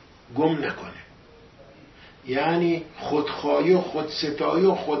گم نکنه، یعنی خودخواهی و خودستایی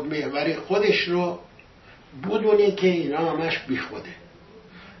و خودمحوری خودش رو بدونه که اینا همش بی خوده.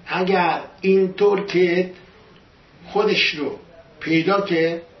 اگر اینطور که خودش رو پیدا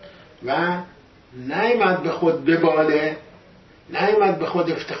کرد و نیامد به خود بباله، نیامد به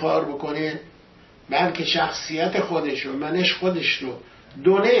خود افتخار بکنه، بلکه شخصیت خودش رو، منش خودش رو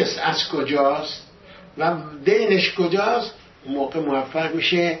دونست از کجاست و دینش کجاست، اون موقع موفق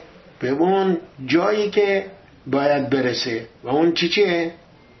میشه به اون جایی که باید برسه. و اون چیه؟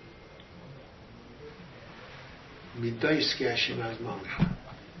 میدایست که هشیم از ما میخواد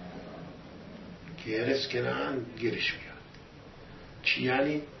که ارس کنان گیرش بیاد. چی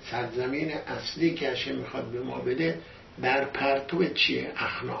یعنی؟ سرزمین اصلی که هشیم میخواد به ما بده در پرتو چیه؟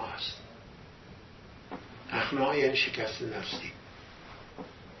 اخنا هست. اخنا یعنی شکست نفسی،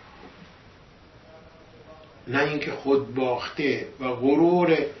 نه اینکه خود باخته و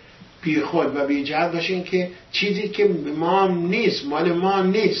غرور بی خود و بی جهت باشین که چیزی که ما نیست، مال ما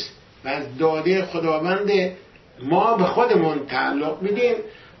نیست و از داده خداوند ما به خودمون تعلق میدیم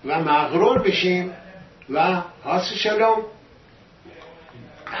و مغرور بشیم و حاصل شلوم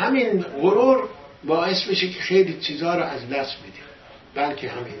همین غرور باعث بشه که خیلی چیزها رو از دست بدیم. بلکه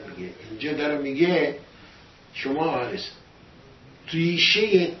همین میگه، اینجا داره میگه شما حارس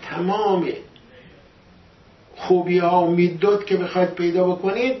ریشه تمام خوبی ها و میداد که بخواید پیدا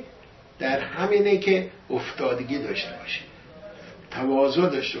بکنید در همینه که افتادگی داشته باشید، تواضع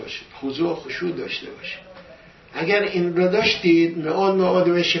داشته باشید، خضوع و خشوع داشته باشید. اگر این رو داشتید مئات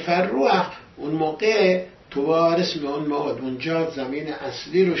و شفر روح، اون موقع تو وارث مئات، اونجا زمین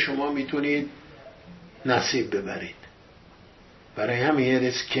اصلی رو شما میتونید نصیب ببرید. برای همین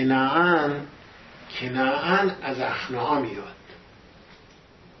یرس کنعان از اخنا میاد،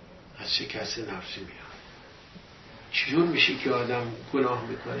 از شکست نفسی میاد. چجور میشه که آدم گناه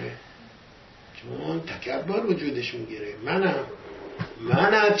میکنه؟ چون تکبر وجودش میگیره.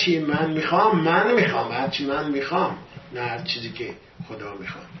 من هرچی من میخوام هرچی من میخوام، نه هر چیزی که خدا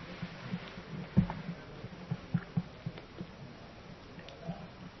میخوام.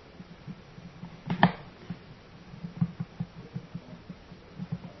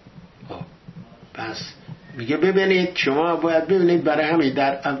 پس میگه ببینید، شما باید ببینید، برای همین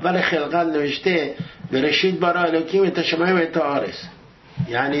در اول خلقت نوشته bereshit bara Elokim et hashamayim et haaretz،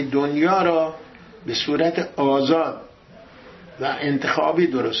 یعنی دنیا را به صورت آزاد و انتخابی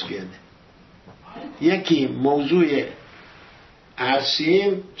درست کرده. یکی موضوع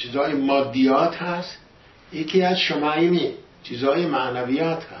ارسیم، چیزای مادیات هست، یکی از شمایمی، چیزای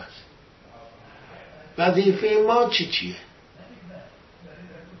معنویات هست. وظیفه ما چیه؟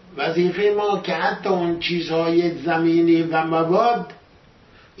 وظیفه ما که حتی اون چیزهای زمینی و مواد،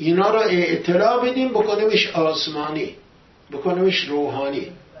 اینا رو اطلاع بدیم، بکنیمش آسمانی، بکنیمش روحانی.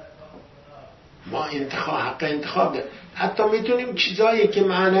 ما حق انتخاب داریم. حتی میتونیم چیزایی که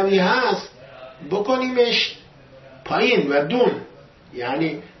معنوی هست بکنیمش پایین و دون،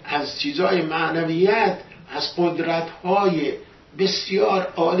 یعنی از چیزای معنویت، از قدرت‌های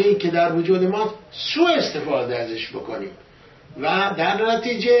بسیار عالی که در وجود ما سوء استفاده ازش بکنیم و در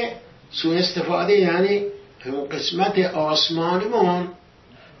نتیجه سوء استفاده یعنی همون قسمت آسمانیمون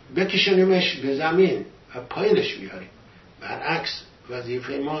بکشونیمش به زمین و پایینش بیاریم. برعکس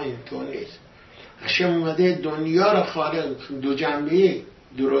وظیفه ما اینطور نیست. هشم اومده دنیا رو خالق دو جنبه‌ای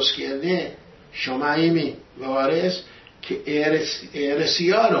درست کرده، شمایمی و وارث، که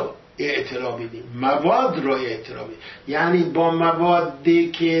ارسیا رو اعتراف بدیم، مواد رو اعتراف بدیم، یعنی با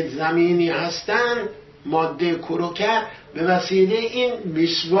موادی که زمینی هستن، ماده کروکر، به وسیله این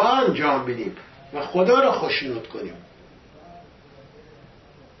میسوا انجام بدیم و خدا رو خوشنود کنیم.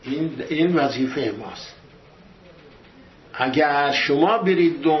 این وظیفه ماست. اگر شما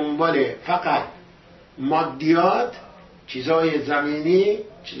برید دنبال فقط مادیات، چیزای زمینی،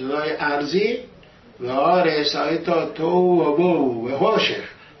 چیزای ارضی، و رسایتا تو و بو و خوشخ،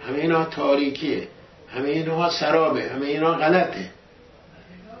 همه اینا تاریکیه، همه اینا سرابه، همه اینا غلطه.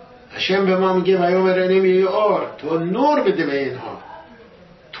 هشم به ما میگه ویومرنی میگه تو نور بده به اینها.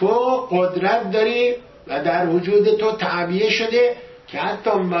 تو قدرت داری و در وجود تو تعبیه شده که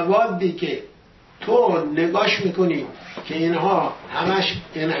حتی موادی که تو نگاش میکنی که اینها همش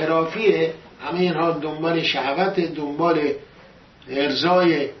انحرافیه، همه اینها دنبال شهوت، دنبال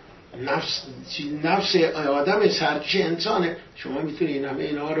ارضای نفس آدم سرکش انسانه. شما میتونی این همه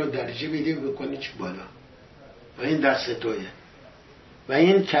اینها رو درجه بدی بکنی چه بالا و این دست تویه. و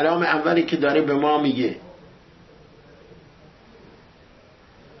این کلام اولی که داره به ما میگه،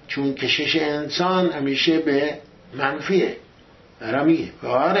 چون کشش انسان همیشه به منفیه. برای میگه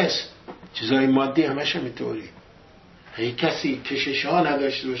وارث چیزای مادی همش همینطوری. هی کسی کشش ها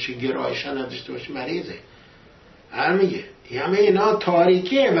نداشته باشه، گرایش ها نداشته باشه، مریضه. هر میگه همه اینا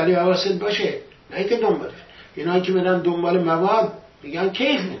تاریکیه، ولی حواست باشه نه اینکه دنبالش. اینا که میرن دنبال مواد میگن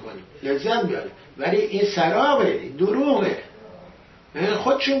کیف میکنیم، لذت بیاریم، ولی این سرابه، دروغه،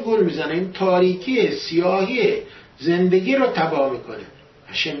 خودشون گول میزنه. این تاریکیه، سیاهیه، زندگی رو تباه میکنه.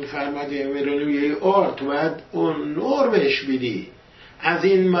 هشم میفرماده میرونی تو باید اون نور بهش بدی، از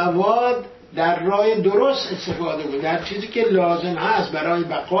این مواد در راه درست استفاده کنی، در چیزی که لازم هست برای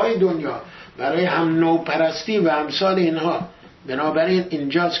بقای دنیا، برای هم نوپرستی و امثال اینها. بنابراین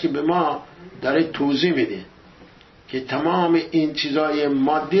اینجاست که به ما داره توضیح میده که تمام این چیزای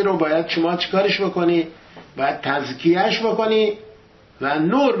مادی رو باید شما چیکارش بکنی؟ باید تزکیهش بکنی و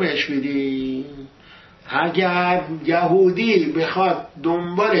نور بهش بدی. اگر یهودی بخواد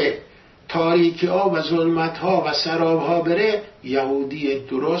دنبال تاریکی ها و ظلمت ها و سراب ها بره، یهودی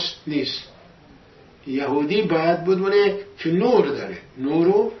درست نیست. یهودی باید بدونه که نور داره،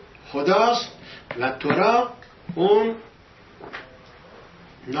 نورو خداست و تورا اون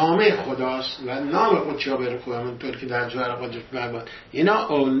نام خداست و نام قدشا بره خواه، همونطور که در جوهر قدش برباد اینا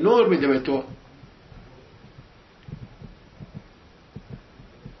اون نور میده به تو.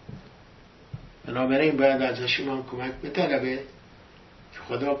 بنابراین باید ازش من کمک بطلبه که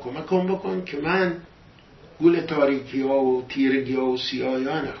خدا کمک کن بکن که من گول تاریکی ها و تیرگی ها و سیاهی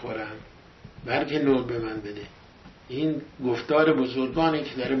ها نخورم، بلکه نور به من بده. این گفتار بزرگانه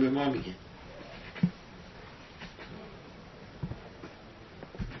که داره به ما میگه.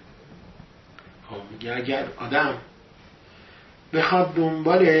 میگه اگر آدم بخواد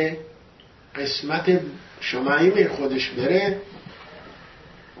دنبال قسمت شمعیم خودش بره،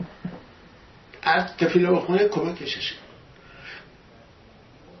 از تفیله بخونه کمکشش،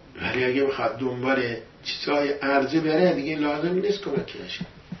 ولی اگه بخواد دنبال چیزهای ارزی بره دیگه لازم نیست کمکش.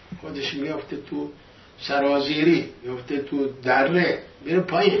 خودش میافته تو سرازیری، میافته تو دره، میره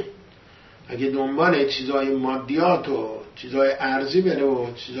پایین. اگه دنبال چیزهای مادیات و چیزهای ارزی بره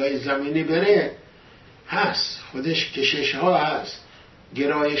و چیزهای زمینی بره، هست خودش کشش ها هست،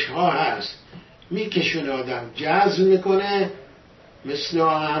 گرایش ها هست، میکشونه آدم، جذب میکنه، مثل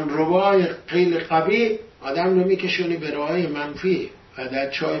همروای خیلی قوی آدم رو میکشونه به راههای منفی و در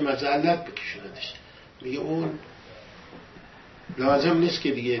چای مذلت بکشوندش. میگه اون لازم نیست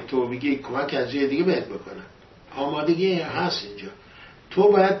که دیگه تو بگی کمک از جای دیگه بهت بکنه، آمادگی هست اینجا.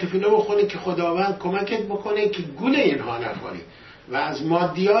 تو باید تفیله بخونی که خداوند کمکت بکنه که گول اینها نخوری و از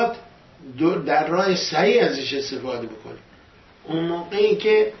مادیات در راه صحیح ازش استفاده بکنی. اون موقعی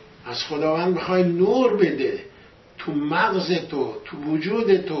که از خداوند بخوای نور بده تو مغز تو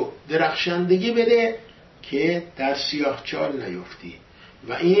وجود تو، درخشندگی بده که در سیاهچال نیفتی.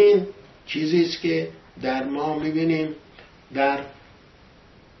 و این چیزیست که در ما میبینیم، در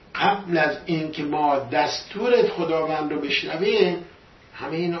قبل از این که ما دستور خداوند رو بشنویم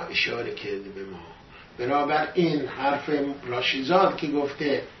همه اینا اشاره کرده به ما. بنابر این حرف راشیزاد که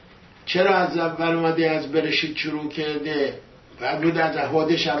گفته چرا از اول اومده از برشید شروع کرده و بود از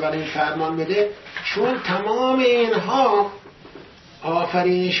احوادش اولین فرمان بده، چون تمام اینها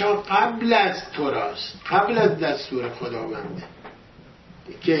آفرینشان قبل از توراست، قبل از دستور خداونده.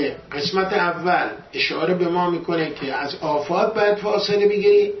 که قسمت اول اشاره به ما میکنه که از آفات باید فاصله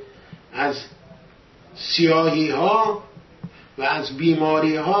بگیری، از سیاهی ها و از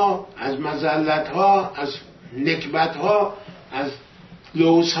بیماری ها، از مذلت ها، از نکبت ها، از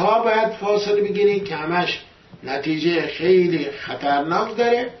لوز ها باید فاصله بگیری که همش نتیجه خیلی خطرناک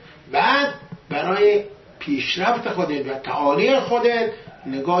داره. بعد برای پیشرفت خودت و تعالی خودت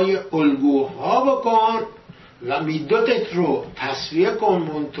نگاه الگوها بکن و میدتت رو تصفیه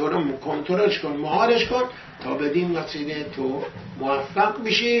کن، کنترلش کن، مهارش کن تا بدین وسیله تو موفق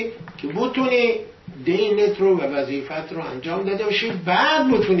بشی که بتونی دینت رو و وظیفت رو انجام داده باشی،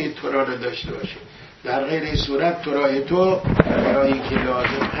 بعد بتونی تورا رو داشته باشی. در غیر صورت تورای تو برای که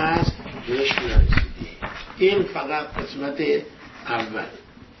لازم هست بهش نرسیدی. این فقط قسمت اول.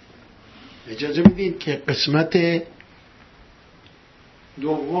 اجازه میدید که قسمت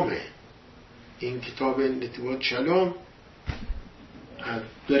دومه این کتاب نتیوات شلوم از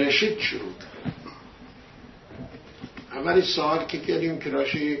برشت شروع. اولی سوال که کردیم که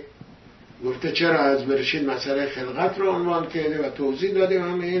راشی گفته چرا از برشت مسئله خلقت رو عنوان کرده و توضیح دادیم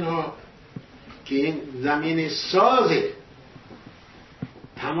همه اینها که این زمین ساز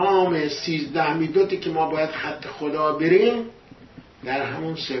تمام 13 میدوتی که ما باید خط خدا بریم در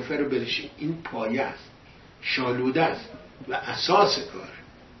همون سفر برشید. این پایه است، شالوده است و اساس کار.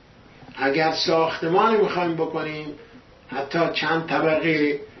 اگر ساختمانی میخوایم بکنیم حتی چند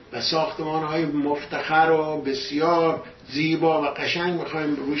طبقه و ساختمان‌های مفتخر و بسیار زیبا و قشنگ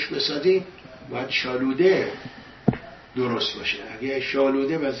میخوایم روش بسازیم، باید شالوده درست باشه. اگه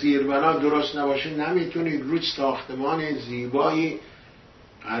شالوده و زیربنا درست نباشه نمیتونید روش ساختمان زیبایی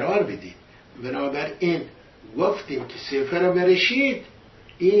قرار بدید. بنابراین گفتیم که سفر برشید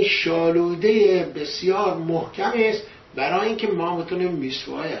این شالوده بسیار محکم است برای اینکه ما بتونیم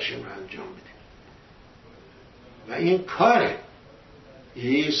میسوایش رو انجام بدیم. و این کاره،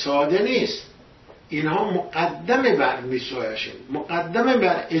 این ساده نیست. اینها مقدمه بر میسوایشه، مقدمه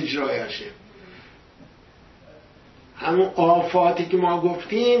بر اجرایشه. همون آفاتی که ما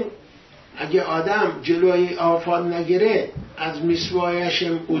گفتیم، اگه آدم جلوی آفات نگیره از میسوایش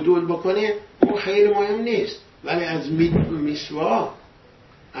عدول بکنه اون خیلی مهم نیست، ولی از میسوا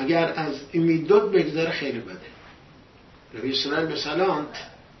اگر از میدود بگذاره خیلی بده. نبی اسرائیل مثلا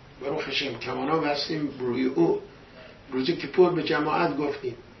برو خشم کمانا بستیم روی او روزی که پر به جماعت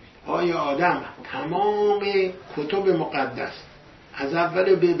گفتیم آیا آدم تمام کتب مقدس از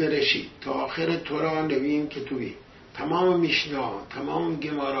اول برشید تا آخر تورا نویم کتبی، تمام میشنا، تمام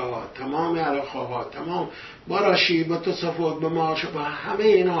گمارا، تمام علاقه، تمام باراشی با تصفوت با مارش با همه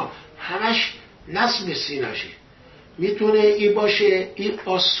اینا همش نصب سینشه. میتونه ای باشه این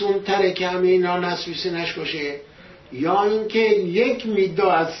آسون تره که همه اینا نصب سینش باشه، یا اینکه یک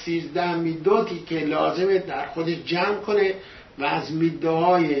میدا از 13 میداتی که لازمه در خودش جمع کنه و از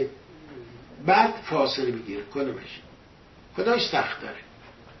میداهای بعد فاصله بگیره کنمش. کداش سخت داره؟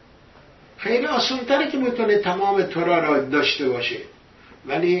 خیلی آسان تره که میتونه تمام تورا را داشته باشه،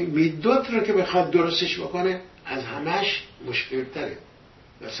 ولی میدوت رو که بخواد درستش بکنه از همش مشکل تره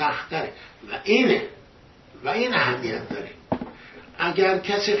و سخت تره و این اهمیت داره. اگر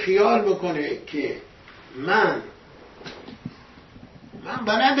کسی خیال بکنه که من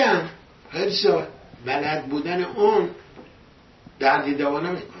بلدم، هرسا بلد بودن اون دردی دوا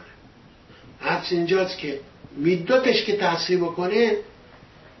نمیکنه. حدث اینجاست که میدوتش که تحصیل بکنه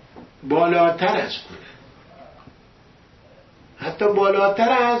بالاتر از کنه، حتی بالاتر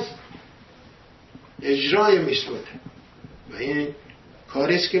از اجرای میسوده و این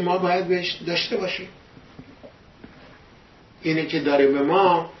کاریست که ما باید بهش داشته باشیم. اینه که داره به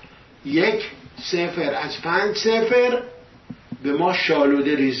ما یک سفر از 5 سفر به ما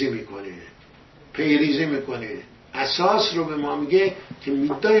شالوده ریزی میکنه، پیریزی میکنه، اساس رو به ما میگه که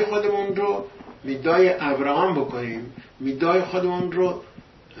میدای خودمون رو میدای ابراهام بکنیم، میدای خودمون رو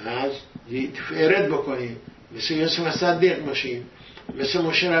از فرد بکنیم، مثل یوسف مصدق باشیم، مثل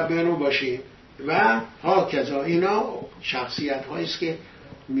موشه ربیانو باشیم و ها کذا. اینا شخصیت هاییست که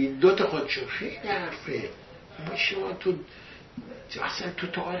میدوت خودشون خیلی حرفه شما تو اصلا تو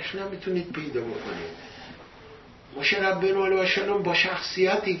تاریخ نمیتونید پیدا بکنید. موشه ربیانو علیه السلام با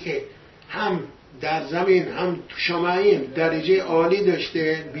شخصیتی که هم در زمین هم تو شمعین درجه عالی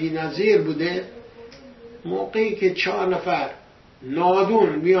داشته، بی نظیر بوده، موقعی که 4 نفر نادون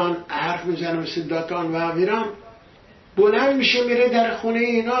میان حرف میزنه مثل داتان و امیرام، بلند میشه میره در خونه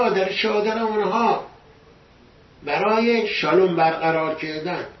اینا، در شادن اونها برای شالوم برقرار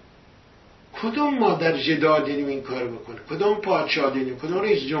کردن. کدوم مادر جدال دیدیم این کار بکنه؟ کدوم پادشاه دیدیم؟ کدوم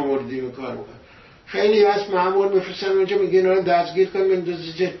رئیس جمهور دیدیم این کار بکنه؟ خیلی از مأمور میفرستن اونجا میگن اینا رو دستگیر کن بنداز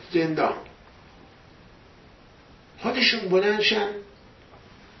زندان. خودشون بلندشن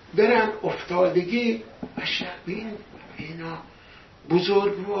برن افتادگی و شبین اینا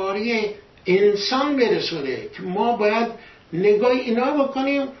بزرگواری انسان برسونه که ما باید نگاه اینا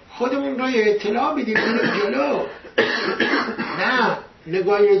بکنیم، خودمون را اطلاع بدیم بریم جلو، نه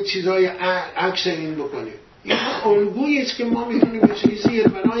نگاه چیزای عکس این بکنیم. این الگویی است که ما میتونیم مثل زیر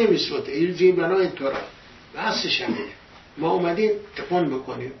بنای میسوته، این زیر بنای تورا بحثش همینه. ما اومدیم تکون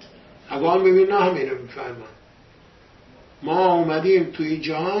بکنیم. اگه ببین نه همینه میفرمان. ما اومدیم توی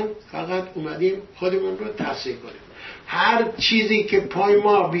جهان فقط اومدیم خودمون رو تحصیل کنیم. هر چیزی که پای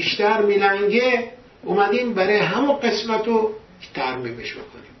ما بیشتر میلنگه اومدیم برای همون قسمت رو ترمیمش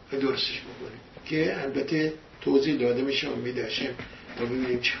بکنیم و درستش بکنیم که البته توضیح داده میشه امیدشم تا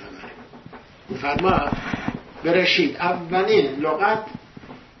ببینیم چه خبره. فرما برشید اولین لغت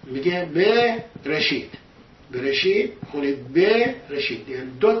میگه برشید خونید برشید،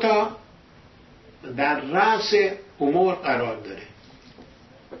 یعنی 2 تا در رأس امور قرار داره.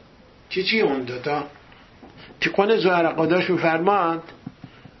 چی اون 2 تا؟ تقوان زهرقاداش میفرماد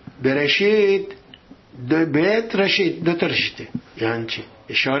برشید بیت رشید 2 تا رشیده، یعنی چی؟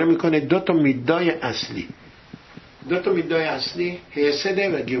 اشاره میکنه 2 تا میدای اصلی. دو تا میدای اصلی حسده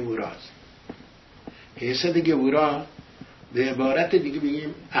و گبوراست. حسد گبورا به عبارت دیگه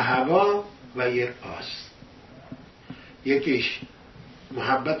بگیم اهوا و یرآس. یکیش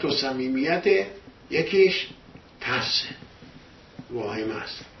محبت و صمیمیت، یکیش ترس واهم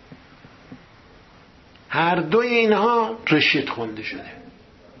است. هر دوی اینها رشید خونده شده.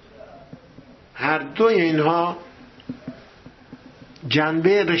 هر دوی اینها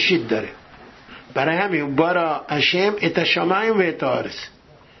جنبه رشید داره. برای همین بارا اشم ات شمایم و ات آرس.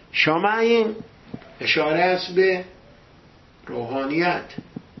 شمایم اشاره است به روحانیت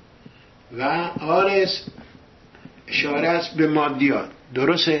و آرس اشاره است به مادیات.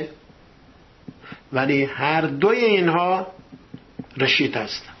 درسته؟ ولی هر دوی اینها رشید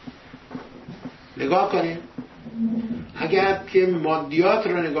هستن. نگاه کنیم، اگر که مادیات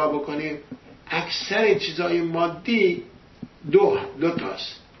رو نگاه بکنیم، اکثر چیزای مادی دو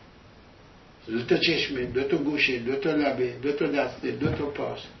تاست. دو تا چشمه، دو تا گوشه، دو تا لبه، دو تا دسته، دو تا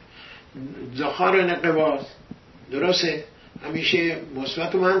پاست، زخار نقواس. درسته؟ همیشه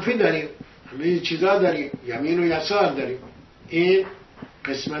مثبت و منفی داریم، همه چیزا داریم، یمین و یسار داریم. این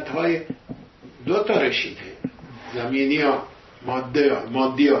قسمت های دو تا رشیده، زمینی ها،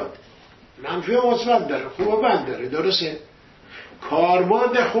 مادیات، منفی و مثبت داره، خوب و بد داره. درسته؟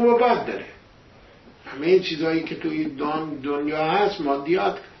 کاربرد خوب و بد داره. همه چیزایی که توی دنیا هست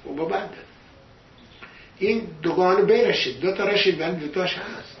مادیات خوب و بد داره. این دوگانه برشید، دو تا رشید، ولی دوتاش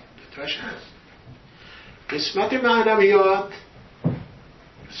هست. قسمت معنویات،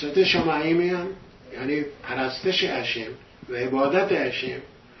 قسمت شماعی میان، یعنی پرستش اشم و عبادت اشم،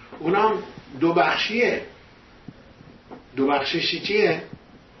 اونام دو بخشیه. دو بخششی چیه؟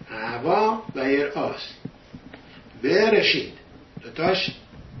 هوا و یرآس. برشید، دوتاش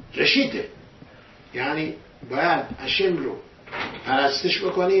رشیده، یعنی باید اشم رو پرستش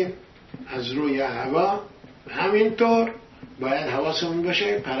بکنیم از روی هوا، و همینطور باید حواسمون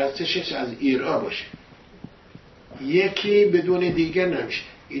باشه پرستشش از ایرا باشه. یکی بدون دیگه نمیشه.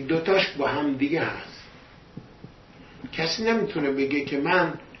 این دوتاش با هم دیگه هست. کسی نمیتونه بگه که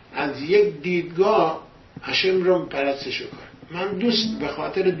من از یک دیدگاه هشم رو پرستش کنم. من به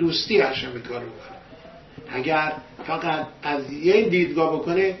خاطر دوستی هشم کار میکنم. اگر فقط از یک دیدگاه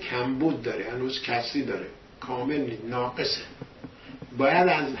بکنه کمبود داره، هنوز کسی داره، کامل ناقصه. باید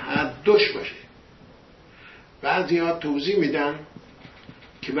از هر دوش باشه. بعضی ها توضیح میدن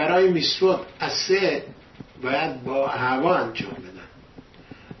که برای میسود از سه باید با هوا انجام بدن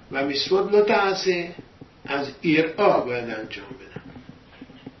و میسود لطعسه از ایرآ باید انجام بدن.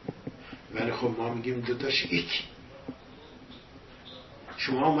 ولی خب ما میگیم دوتاش یکی.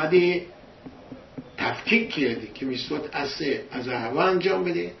 شما اومدی تفکیک کردی که میسود از سه از هوا انجام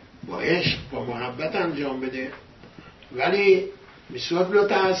بده، با عشق با محبت انجام بده، ولی میسود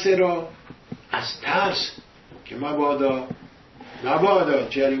لطعسه رو از ترس که مبادا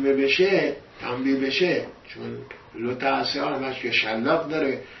جریمه بشه، تنبیه بشه، چون لطعسه ها همش یا شلاق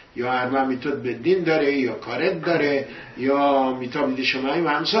داره یا ارمه میتود به دین داره یا کارت داره یا میتابید شمایی و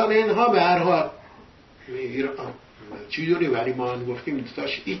همسال اینها. به هر حال چی دوری؟ ولی ما گفتیم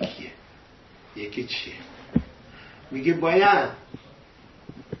میتوداش یکی چیه؟ میگه باید،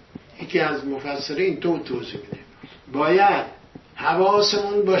 یکی از مفسرین تو توضیح میده، باید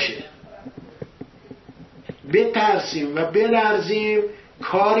حواسمون باشه بترسیم و بلرزیم،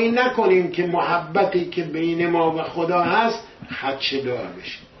 کاری نکنیم که محبتی که بین ما و خدا هست خدشه دار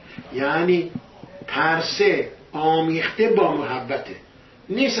بشه. یعنی ترسه آمیخته با محبته،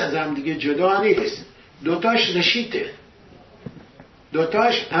 نیست از هم دیگه جدا نیست. دوتاش رشیته،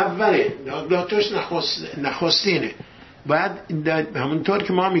 دوتاش اوله، دوتاش نخستینه. باید همونطور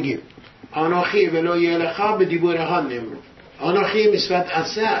که ما میگیم آناخی ولو یلخا به دیبورهان نمرو. آناخی نسبت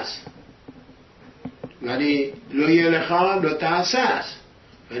اسه است، ولی لو یلخا لو تاسه است.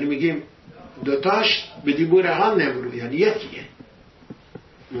 ولی میگیم دوتاش به دیبورهان نمرو، یعنی یکیه.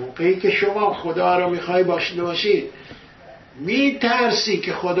 موقعی که شما خدا رو میخوای باشید، میترسی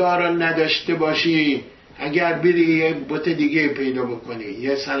که خدا رو نداشته باشی اگر بری یه بت دیگه پیدا بکنی،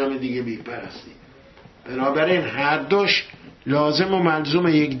 یه صنم دیگه بیپرستی. بنابراین هر دوش لازم و ملزوم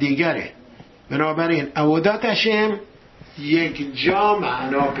یک دیگره. بنابراین عبادتشم یک جا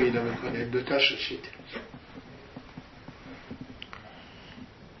معنا پیدا میکنه. دوتاش رشید.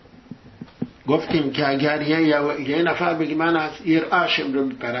 گفتیم که اگر یه نفر بگی من از ایرآشم رو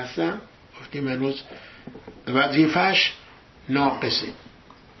میپرستم، گفتیم امروز وظیفش ناقصه،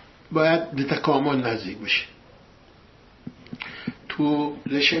 باید به تکامل نزدیک بشه. تو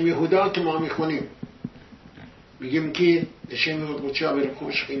لشم یهودا که ما میخونیم میگیم که لشم یهودا بر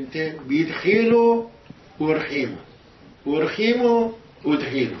خوش خینته بیدخیلو ورخیم و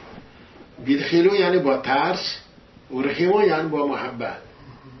ادخیلو. بیدخیلو یعنی با ترس، ورخیمون یعنی با محبت،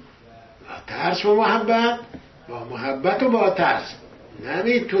 ترس با محبت، با محبت و با ترس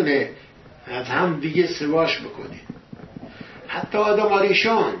نمیتونه از هم دیگه سواش بکنه. حتی آدم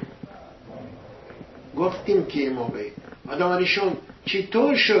آریشان گفتیم که ما آدم آریشان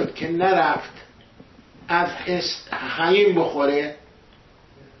چطور شد که نرفت از خیم بخوره؟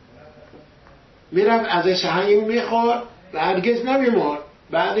 میرفت از خیم میخور و هرگز نمیمرد،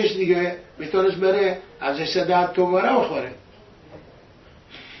 بعدش دیگه میتونست بره از صدر دوباره بخوره.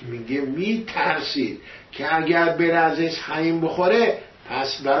 میگه میترسید که اگر بره از خیم بخوره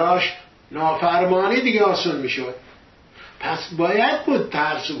پس براش نافرمانی دیگه آسون میشد، پس باید بود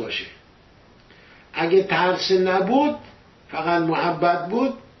ترس باشه. اگه ترس نبود فقط محبت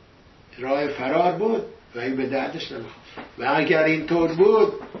بود راه فرار بود و این به دردش نمیخورد. و اگر اینطور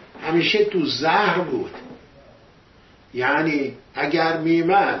بود همیشه تو زهر بود. یعنی اگر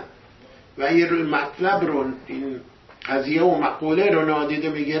میمد و این مطلب رو، این قضیه و مقوله رو نادیده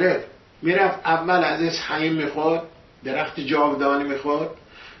میگرفت، میرفت اول از خیم میخورد، درخت جاودانی میخورد،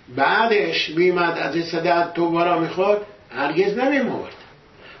 بعدش میمد از صدر دوباره میخورد، هرگز نمیمرد.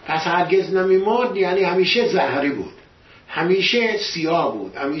 پس هرگز نمیمرد یعنی همیشه زهری بود، همیشه سیاه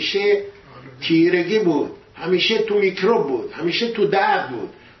بود، همیشه تیرگی بود، همیشه تو میکروب بود، همیشه تو درد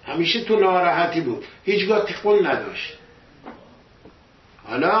بود، همیشه تو ناراحتی بود، هیچگاه تخول نداشت.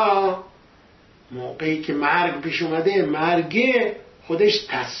 حالا موقعی که مرگ پیش اومده، مرگ خودش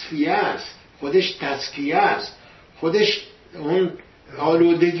تصفیه است، خودش تزکیه است، خودش اون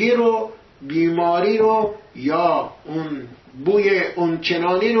آلودگی رو، بیماری رو یا اون بوی اون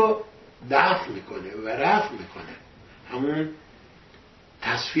چنانی رو دفع میکنه و رفع میکنه. همون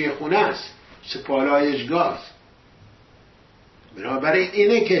تصفیه خونه است، سپالایشگاه است. بنابراین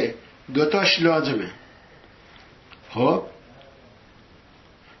اینه که دوتاش لازمه. خب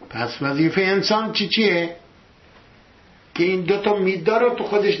پس وظیفه انسان چیه؟ که این دوتا میده رو تو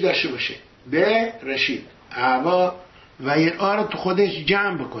خودش داشته باشه، bereshit، اعوا و ایرا رو تو خودش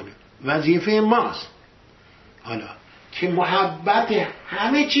جمع بکنه. وظیفه ماست حالا که محبت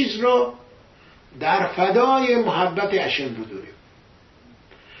همه چیز رو در فدای محبت هشم بدونیم.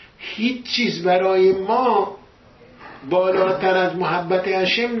 هیچ چیز برای ما بالاتر از محبت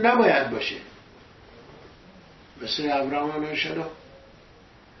هشم نباید باشه. مثل ابراهیم علیه السلام.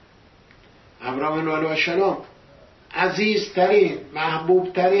 ابراهیم علیه السلام عزیزترین،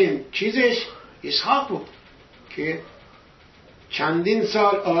 محبوبترین چیزش اسحاق بود که چندین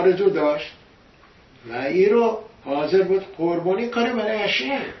سال آرزو داشت و این رو حاضر بود قربانی کنه برای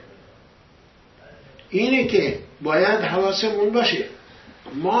هشم. اینه که باید حواسمون باشه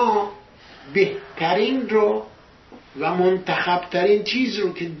ما بهترین رو و منتخبترین چیز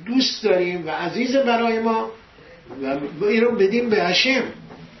رو که دوست داریم و عزیز برای ما و این رو بدیم به هشم.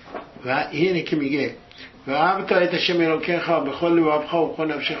 و اینه که میگه و عبتا ایتشم رو که خواه بخل و ابخواه و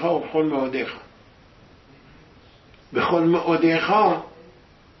خل افشخواه و بخل معده خواه. بخل معده خواه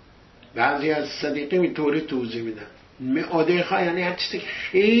بعضی از صدیقی می طوری توضیح میدن. معده خواه یعنی هر چیزی که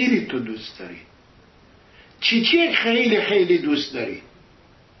خیلی تو دوست داری. چی خیلی خیلی دوست داری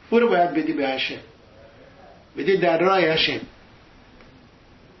او رو باید بدی به هشم، بدی در راه هشم.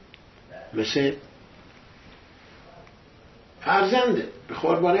 مثل فرزنده به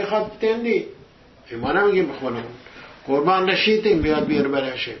قربانی خواد تندی ما نمیگیم بخونم قربان رشیدیم بیاد بیار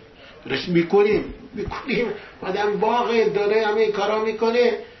بر هشم. میکنیم آدم باغ داره همه کارا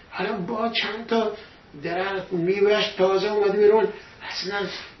میکنه، حالا با چند تا درخت میوهش تازه اومده بیرون، اصلا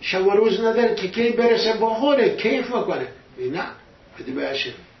شب و روز نداره که کی برسه بخوره کیف میکنه. نه بده به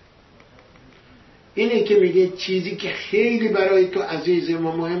هشم. اینه که میگه چیزی که خیلی برای تو عزیز و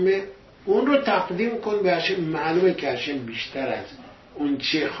مهمه اون رو تقدیم کن به هشم. معلومه که هشم بیشتر از اون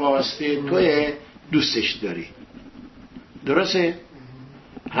چه خواسته توی دوستش داری. درسته؟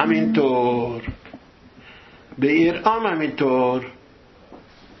 همینطور به ایرام همینطور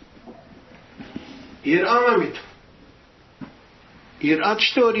ایراد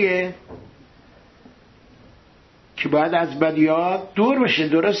چطوریه؟ که باید از بدیات دور بشه.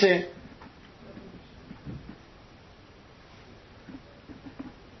 درسته؟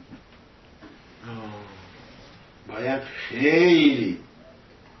 باید خیلی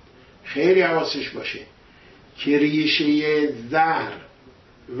خیلی حواسش باشه که ریشه زهر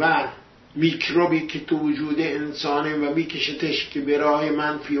و میکروبی که تو وجود انسانه و میکشتش که به راه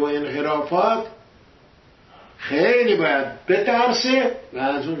منفی و انحرافات خیلی باید بترسه و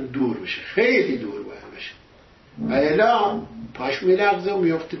از اون دور بشه، خیلی دور باید بشه و الا پاش میلغزه و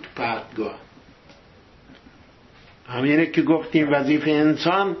میفته تو پرتگاه. همینه که گفتیم وظیفه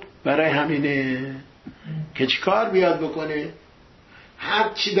انسان برای همینه که چیکار بیاد بکنه؟ هر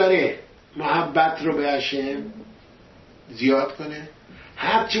چی داره محبت رو به هشم زیاد کنه،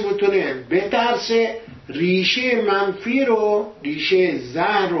 هرچی بتونه بترسه ریشه منفی رو، ریشه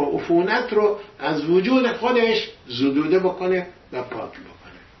زهر رو، عفونت رو از وجود خودش زدوده بکنه و پاک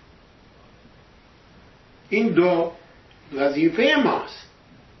بکنه. این دو وظیفه ماست.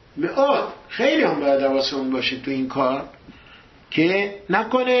 خیلی هم باید حواسمون باشه تو این کار که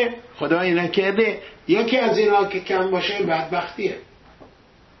نکنه خدایی نکرده یکی از اینا که کم باشه بدبختیه،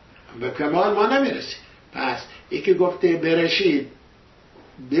 به کمال ما نمیرسیم. پس یکی گفته برشید،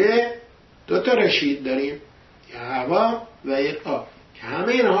 به دو تا رشید داریم، یه هوا و یک آب، که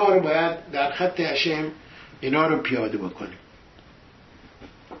همه اینها رو باید در خط هشم اینا رو پیاده بکنیم.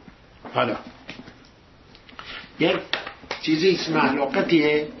 حالا یک چیزی اسم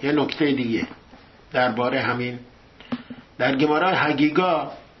محلوقتیه، یه نکته دیگه درباره همین در گمارا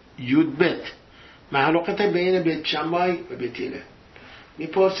حگیگا یودبت محلوقت بین بیت شمای و بیتیله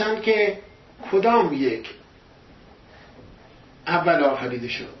میپرسند که کدام یک اول آفریده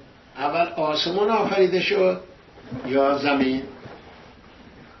شد؟ اول آسمان آفریده شد یا زمین؟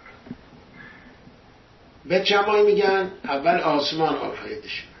 بیت شمای میگن اول آسمان آفریده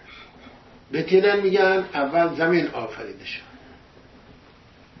شد، بیتیلن میگن اول زمین آفریده شد.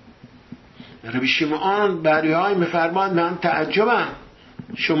 ربی شمعون بریای میفرماد من تعجبم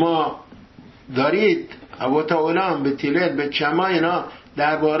شما دارید ابوتا اولام بیتیلن بیت شمای اینا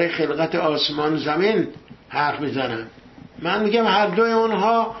درباره خلقت آسمان زمین حرف میزنن. من میگم هر دوی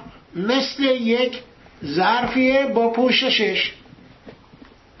اونها مثل یک ظرفیه با پوششش،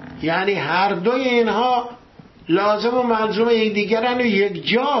 یعنی هر دوی اینها لازم و ملزوم یکدیگرن و یک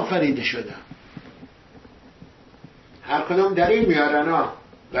جا آفریده شدن. هر کدوم دلیل میارن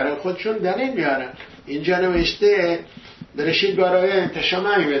برای خودشون دلیل میارن. اینجا نوشته برشید برای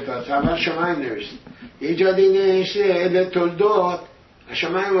انتشامه میتواست، اول شمایم نوشته، اینجا دی نوشته التولدات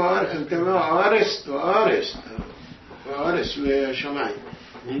شمایم و آرست و شمایم،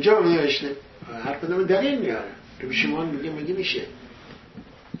 اینجا نوشته. هر کدوم دلیل میارن. تو شما میگه میشه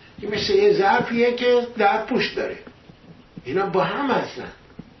این مثل یه ظرفیه که در پوشت داره، اینا با هم هستن،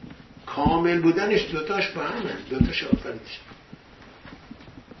 کامل بودنش دوتاش با هم هست، دوتاش آفریدش.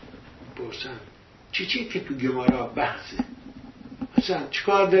 پرسن چی که تو گمارا بحثه، اصلا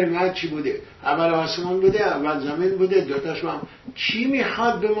چیکار داریم؟ هر چی بوده، اول آسمان بوده اول زمین بوده، دوتاش با هم. چی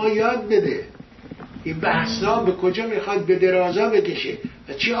میخواد به ما یاد بده؟ این بحثا به کجا میخواد به درازا بکشه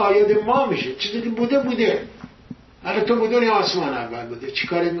و چی آید ما میشه؟ چیزی که بوده. حالا تو بدون آسمان اول بوده چی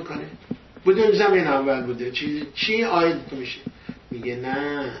کارت میکنه؟ بدون زمین اول بوده چی آید تو میشه؟ میگه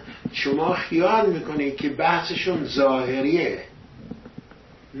نه، شما خیال میکنید که بحثشون ظاهریه،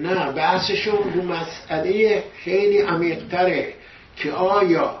 نه، بحثشون رو مسئله خیلی عمیق‌تره که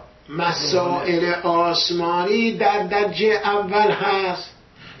آیا مسائل آسمانی در درجه اول هست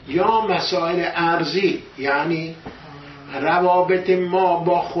یا مسائل ارضی، یعنی روابط ما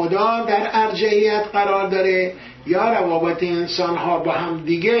با خدا در ارجحیت قرار داره یا روابط انسان ها با هم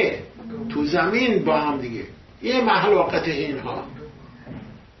دیگه تو زمین با هم دیگه. یه محلوقت اینها،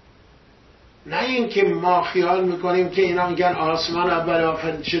 نه اینکه ما خیال میکنیم که اینا میگن آسمان اول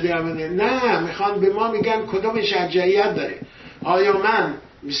آفریده شده، نه، میخوان به ما میگن کدومش ارجحیت داره. آیا من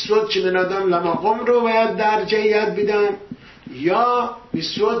میسود چه من آدم لمقام رو باید در ارجحیت بدم یا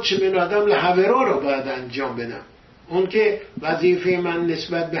میسود چه من آدم لحورو رو باید انجام بدم؟ اون که وظیفه من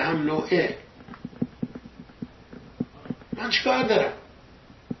نسبت به هم نوعه، من چیکار دارم؟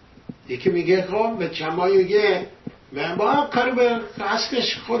 یکی میگه خب به چمایی میگه من با کار به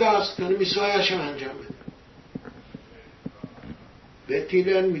اصلش خداست، یعنی میسایش هم انجام بده. به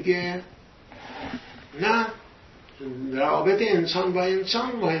تیلن میگه نه، روابط انسان با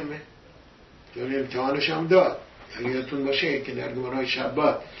انسان مهمه، یعنی امتحانش هم داد. اگه یادتون باشه که در گمارای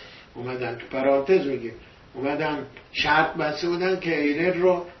شبات اومدن تو پرانتز میگه اومدن شرط بسته بودن که ایرن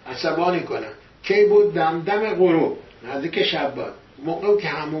رو عصبانی کنن. کی بود؟ دم غروب نزدیک شبات، موقعی که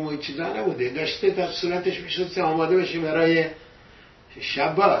هموم و چیزا نبوده، داشته تا صورتش میشد آماده بشه برای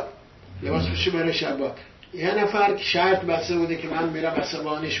شبات، لباس بشه برای شبات. یه نفر که شرط بسته بوده که من میرم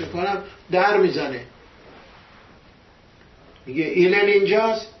عصبانیش کنم، در میزنه، میگه ایلن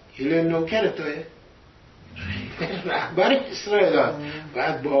اینجاست، ایلن نوکر توه، رهبر اسرائیل،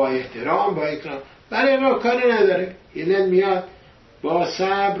 بعد با احترام با اکرام، برای را کاری نداره. ایلن میاد با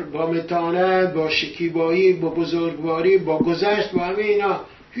صبر، با متانت، با شکیبایی، با بزرگواری، با گذشت، با همه اینا،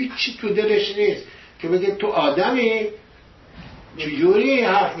 هیچی تو دلش نیست که بگه تو آدمی چجوری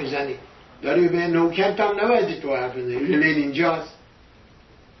حرف میزنی، داری به نوکرت هم نبایدی تو حرف میزنی، ایلن اینجاست.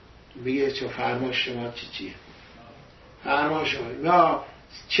 بگه چه فرما شما چیه؟ فرما شما یا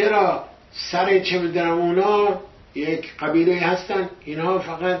چرا سر چه میدونم اونا یک قبیله هستن، اینها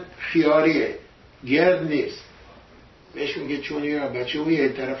فقط خیاریه، گرد نیست. بهش میگه چونی را بچه او یه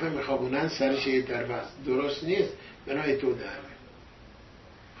طرفه میخوابونن سرش یه طرف است، درست نیست، بنای تو در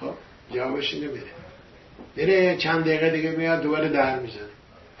خب جوابش نمیره. میره چند دقیقه دیگه میاد دوباره در میزنه.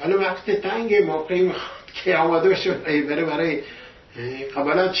 حالا وقت تنگ موقعی میخواد که آماده بشه بره برای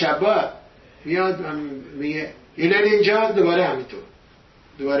قبلات شبات، میاد میگه ایلن اینجا، دوباره همینطور،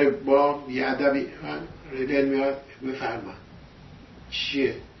 دوباره با یه ادبی ایلن میاد بفرما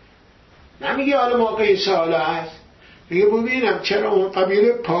چیه؟ نمیگه حالا موقع ساله هست، میگه ببینم چرا اون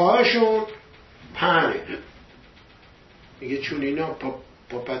قبیله پاهاشون پهنه. میگه چون اینا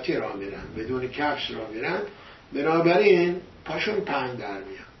پاپتی را میرن، بدون کفش را میرن، بنابراین پاشون پهن در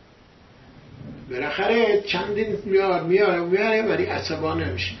میاد. بالاخره چندین میاره ولی عصبانی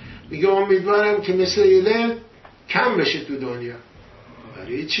نمیشه. میگه امیدوارم که مثل ایلن کم بشه تو دنیا.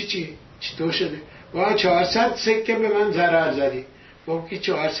 برای چی تو شده؟ با 400 سکه به من ضرر زدی. با که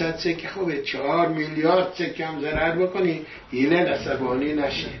 400 سکه خوبه، 4 میلیارد سکه هم ضرر بکنی ایلن عصبانی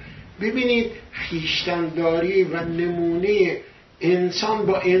نشه. ببینید خیشتنداری و نمونه انسان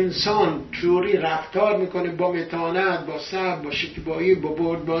با انسان جوری رفتار میکنه، با متانت، با صبر، با شکیبایی، با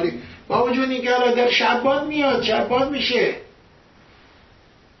بردباری، با وجود اینکه در شبات میاد، شبات میشه.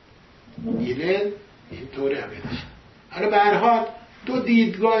 ایلن اینطوری هم میشه. حالا به هر حال دو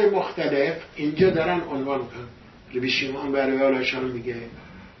دیدگاه مختلف اینجا دارن عنوان کنن. ربی شیمون برای حالشان میگه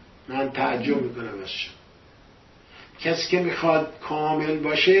من تعجب میکنم ازش. کسی که میخواد کامل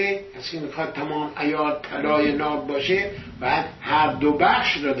باشه، کسی که میخواد تمام عیار طلای ناب باشه، باید هر دو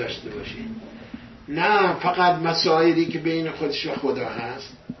بخش را داشته باشه. نه فقط مسائلی که بین خودش و خدا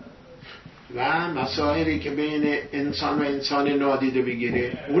هست و مسائلی که بین انسان و انسان نادیده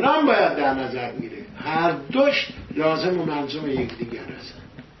بگیره، اونا هم باید در نظر بگیره. هر دوش لازم و ملزوم یکدیگر هست.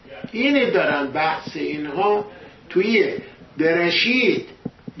 اینه دارن بحث اینها توی برشید،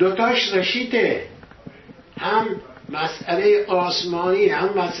 دوتاش رشیده، هم مسئله آسمانی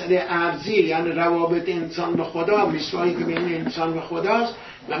هم مسئله ارضی، یعنی روابط انسان به خدا، مسئله که بین انسان و خداست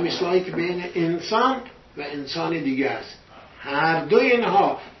و مسئله که بین انسان و انسان دیگه است. هر دو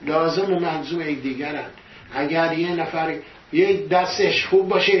اینها لازم و ملزوم یک دیگرن. اگر یه نفر یک دستش خوب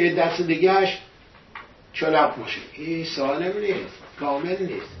باشه یه دست دیگهش چلاق باشه، این سالم نیست، کامل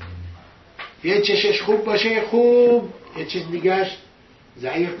نیست. یه چشش خوب باشه خوب، یه چیز دیگهش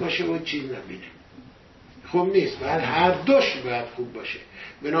ضعیف باشه و چیز نبینه، خوب نیست. باید هر دوش باید خوب باشه.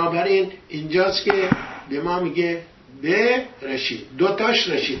 بنابراین اینجاست که به ما میگه به رشید، دوتاش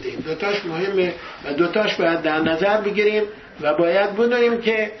رشیده، دوتاش مهمه و دوتاش باید در نظر بگیریم و باید بدونیم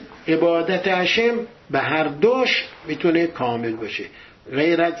که عبادت هشم به هر دوش میتونه کامل باشه،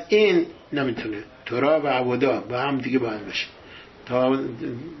 غیر از این نمیتونه. تورا و عبودا با هم دیگه باید باشه، تا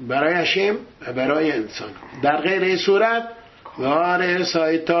برای هشم و برای انسان. در غیر این صورت واره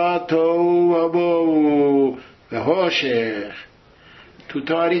سایتا تو و بو و هوشخ، تو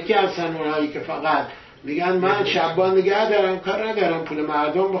تاریکی هستن اونهایی که فقط میگن من شبان نگه دارم، کار ندارم، پول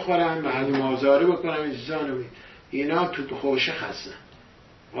مردم بخورم، مردم آزاری بکنم، اینا تو خوشخ هستن.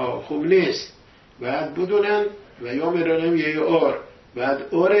 خوب نیست. باید بدونن و یا میرانم یه اور باید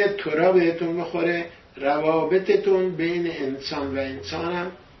اور تورا بهتون بخوره. روابطتون بین انسان و انسان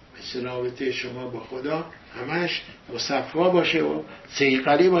هم مثل رابطه شما با خدا همش مصفا باشه و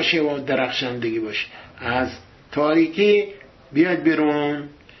صیقلی باشه و درخشندگی باشه. از تاریکی بیاد بیرون.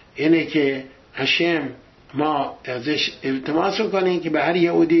 اینه که هشم ما ازش التماس کنیم که به هر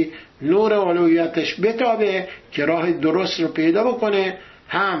یهودی نور الوهیتش بتابه که راه درست رو پیدا بکنه،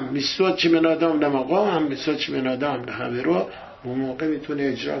 هم میسود چه من آدم دماغا، هم میسود چه من آدم دهوه رو اون موقع میتونه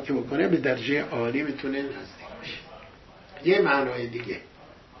اجرا که بکنه، به درجه عالی میتونه نزدیک بشه. یه معنای دیگه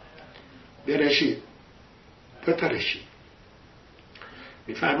برشید بترشید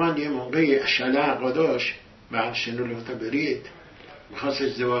میفرمان یه موقع شلع قداش بعد شنولوتا برید میخواست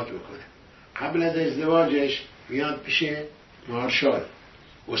ازدواج بکنه. قبل از ازدواجش میاد پیش مارشال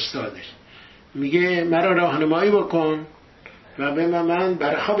استادش میگه مرا راهنمایی بکن و به من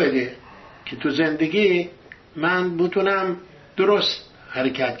برخا بده که تو زندگی من بتونم درست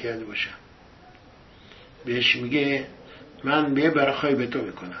حرکت کرده باشم. بهش میگه من به برخای به تو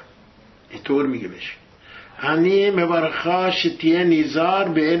میکنم. اینطور میگه بهش هنی مبارخاش تیه نیزار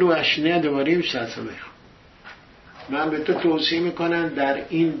به الو اشنه دواریم شلسه بخوام. من به تو توصیه میکنم در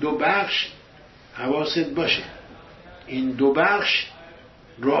این دو بخش حواست باشه، این دو بخش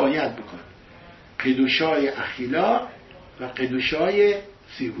رعایت بکن، قدوشای اخیلا و قدوشای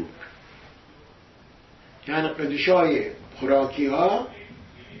سیبوک، یعنی قدوشای خوراکی ها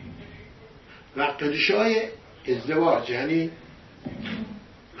و قدوشای ازدواج، یعنی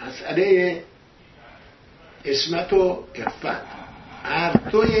مسئله اسمت و عفت. هر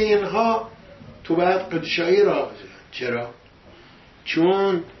دوی اینها تو باید قدوشایی را بزن. چرا؟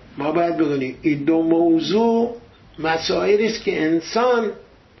 چون ما باید بگونیم این دو موضوع مسائلی است که انسان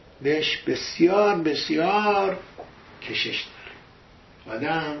بهش بسیار بسیار کشش داره.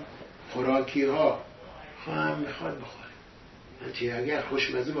 آدم خوراکی ها هم میخواد بخوره، اگر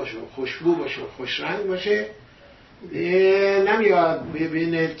خوشمزه باشه، خوشبو باشه، خوش رنگ باشه، نمیاد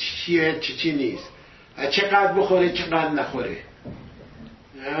ببینه چیه چی نیست، چقدر بخوره چقدر نخوره.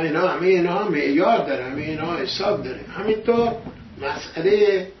 همه اینا معیار داره، همه اینا حساب داره. همینطور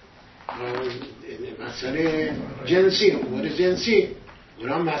مسئله جنسی، امور جنسی،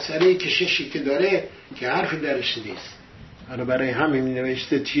 اونا مسئله کششی که داره که حرفی درش نیست. حالا برای همین می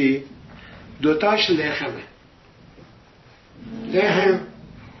نوشته چی؟ دوتاش لحمه. لحم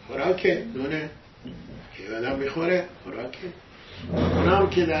خوراکه، نونه که آدم میخوره خوراکه. اونام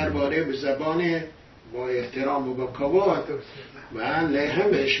که درباره به زبان با احترام و با کبات و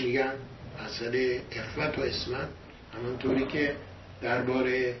لحم بهش میگن مسئله عفت و اسمت. همونطوری که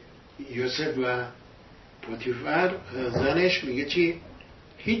درباره یوسف و پوتیفر زنش میگه چی؟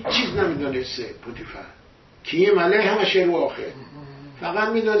 هیچ چیز نمیدونسته پوتیفر که مله همش رو آخر، فقط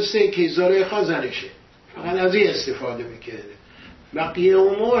میدونسته که زلیخا زنشه، فقط از این استفاده میکرده. بقیه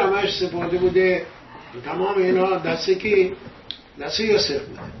امور همش استفاده بوده، تمام اینا دست یوسف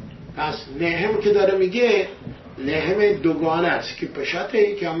بوده. پس لحم که داره میگه لحم دوگانه است که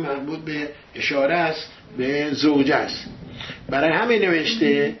پشته که هم مربوط به اشاره است به زوجه است. برای همین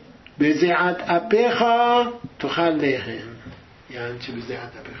نوشته بزعت اپیخا تخل لحم. یعنی چه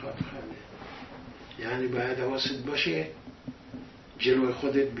بزعت اپیخا تخل لحم؟ یعنی باید حواست باشه جلوی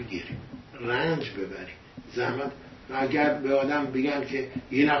خودت بگیری، رنج ببری، زحمت. و اگر به آدم بگن که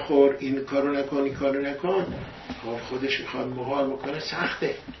این نخور، این کارو نکن، این کارو نکن، خب خودش میخواد مهار بکنه،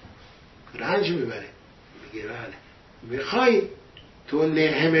 سخته، رنج میبره. میگه بله میخوای تو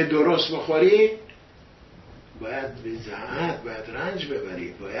لحم درست بخوری، باید به زحمت، باید رنج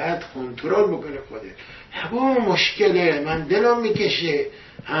ببری، باید کنترل بکنه خودت. با مشکله، من دلم میکشه،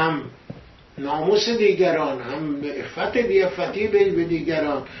 هم ناموس دیگران، هم عفت بیعفتی به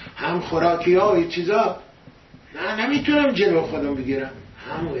دیگران، هم خوراکی ها و این چیزا، نمیتونم جلو خودم بگیرم.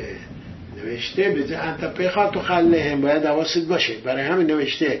 همونه نوشته بده انت پیخات تو خلهم، باید حواست باشه. برای همین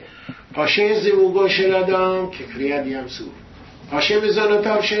نوشته پاشه زیوگو شلادم که کلیت یم سوف، پاشه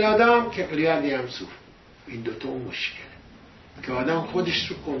بزانتاب شلادم که کلیت یم سوف. این دوتا مشکله که آدم خودش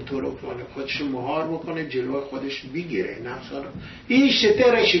رو کنترل کنه، خودش رو مهار بکنه، جلو خودش بگیره نفسا رو. این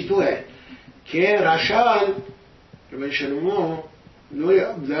شته رشیتوه که رشال رو بشنمو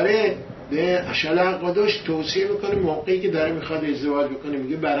داره به اشل قدوش توصیه میکنه موقعی که داره میخواد ازدواج بکنه.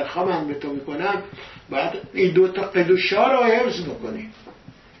 میگه برخوا من به تو میکنم باید این دوتا قدوش ها رو حفظ بکنی،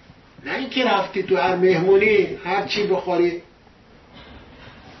 نه اینکه رفتی تو هر مهمونی هر چی بخوری.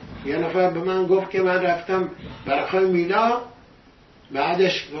 یه نفر به من گفت که من رفتم برخوای مینا،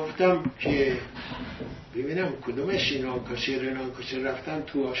 بعدش گفتم که ببینم کدومش اینا کشیر رفتم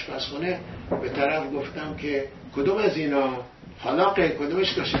تو آشپزخونه، به طرف گفتم که کدوم از اینا حلاقه،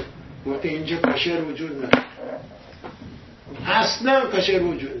 کدومش کشیر؟ گفته اینجا کشیر وجود نداره، اصلا کشیر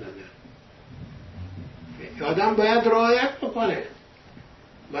وجود نداره. آدم باید رعایت بکنه،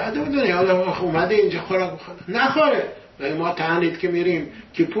 باید بدونه آدم اومده اینجا خوراک بخوره نخوره. ولی ما تعنید که میریم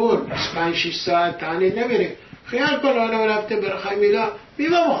که پور 5-6 ساعت تعنید نمیریم، خیال کن آدم رفته برخوای میلا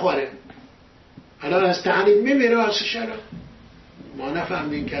میوه بخوره، حالا از تعنید میمیره واسه شرا. ما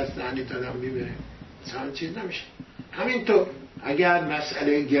نفهمیم که از تعنید آدم میمیره، مثلا چیز نمیشه. همینطور اگر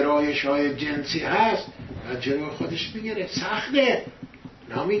مسئله گرایش های جنسی هست از جلو خودش بگیره. سخته،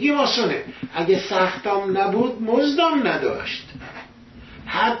 نمیگیم آسونه. اگه سختم نبود مزدم نداشت.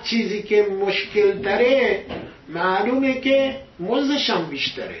 هر چیزی که مشکل داره معلومه که مزدش هم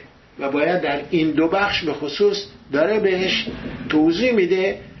بیشتره و باید در این دو بخش به خصوص داره بهش توضیح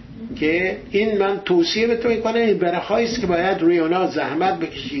میده که این من توصیه به تو میکنه این برخایی است که باید روی اونا زحمت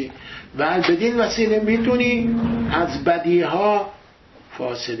بکشی و بدین وسیله میتونی از بدی ها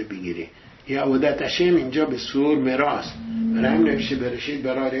فاصله بگیری. یا عودت اشم اینجا به سور مراست. برای هم نوشته برشید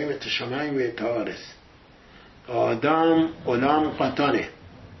برای اتشامه و اتارس آدم علام قطانه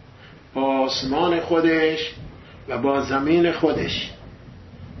با آسمان خودش و با زمین خودش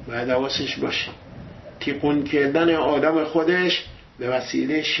باید حواسش باشه. تیقون کردن آدم خودش به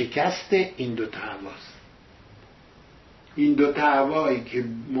وسیله شکست این دو هواست. این دو هوایی که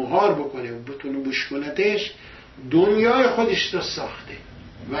مهار بکنه و بتونه بشکنتش دنیای خودش رو ساخته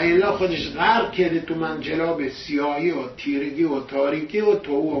و الا خودش غرق کرده تو منجلاب سیاهی و تیرگی و تاریکی و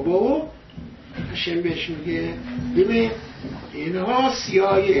تو و بو. هشم بهش میگه ببین اینها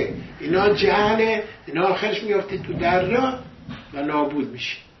سیاهیه، اینا جهله، اینا آخرش میافته تو دریا و نابود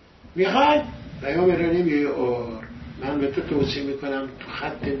میشه. میخواد؟ پیام رو نمیگه اور من به تو توصیه میکنم تو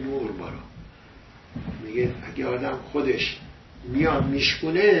خط نور برو. میگه اگه آدم خودش میاد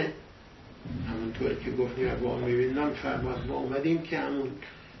میشکونه، همونطور که گفتیم با میبینم فرماد ما اومدیم که همون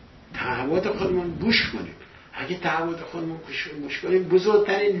تهوات خودمون گوش کنیم. اگه تهوات خودمون گوش کنیم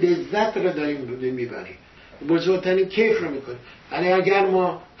بزرگترین لذت رو داریم میبریم، بزرگترین کیف رو میکنیم. ولی اگر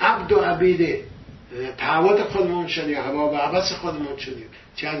ما عبد و عبید تهوات خودمون شدیم، هوا و هوس خودمون شدیم،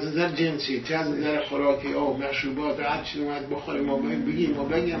 چه از نظر جنسی، چه از نظر خوراکی و مشروبات و هر چیزی اومد بخوریم ما بگیم ما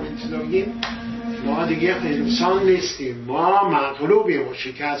بگیم این چیزا بگیم، ما دیگه انسان نیستیم، ما مغلوبیم و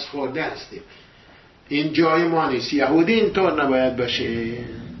شکست خورده هستیم. این جای ما نیست. یهودی اینطور نباید باشه.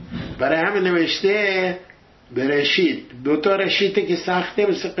 برای همین نوشته bereshit. دوتا رشیته که سخته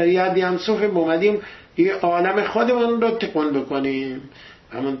مثل قریاد یمسوف اومدیم این عالم خودمون رو تکون بکنیم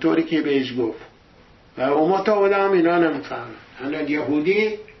همونطوری که بهش گفت. و امت هم اینا نمیفهمن. الان یهودی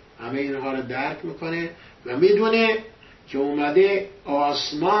همه اینها رو درک میکنه و میدونه که اومده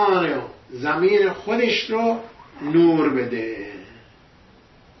آسمان و زمین خودش رو نور بده.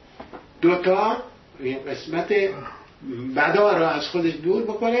 دوتا این قسمت بدا رو از خودش دور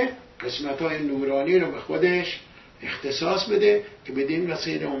بکنه، قسمت های نورانی رو به خودش اختصاص بده که بدین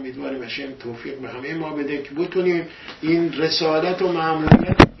وسیله امیدواریم هشم توفیق به همه ما بده که بتونیم این رسالت و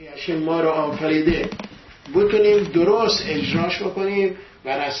مأموریت که هشم ما رو آفریده بتونیم درست اجراش بکنیم و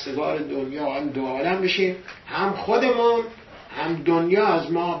رستگار دنیا هم دو عالم بشیم، هم خودمون هم دنیا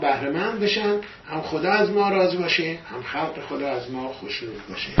از ما بهره مند بشن، هم خدا از ما راضی باشه، هم خلق خدا از ما خوشنود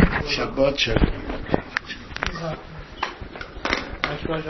باشه. شبات شب.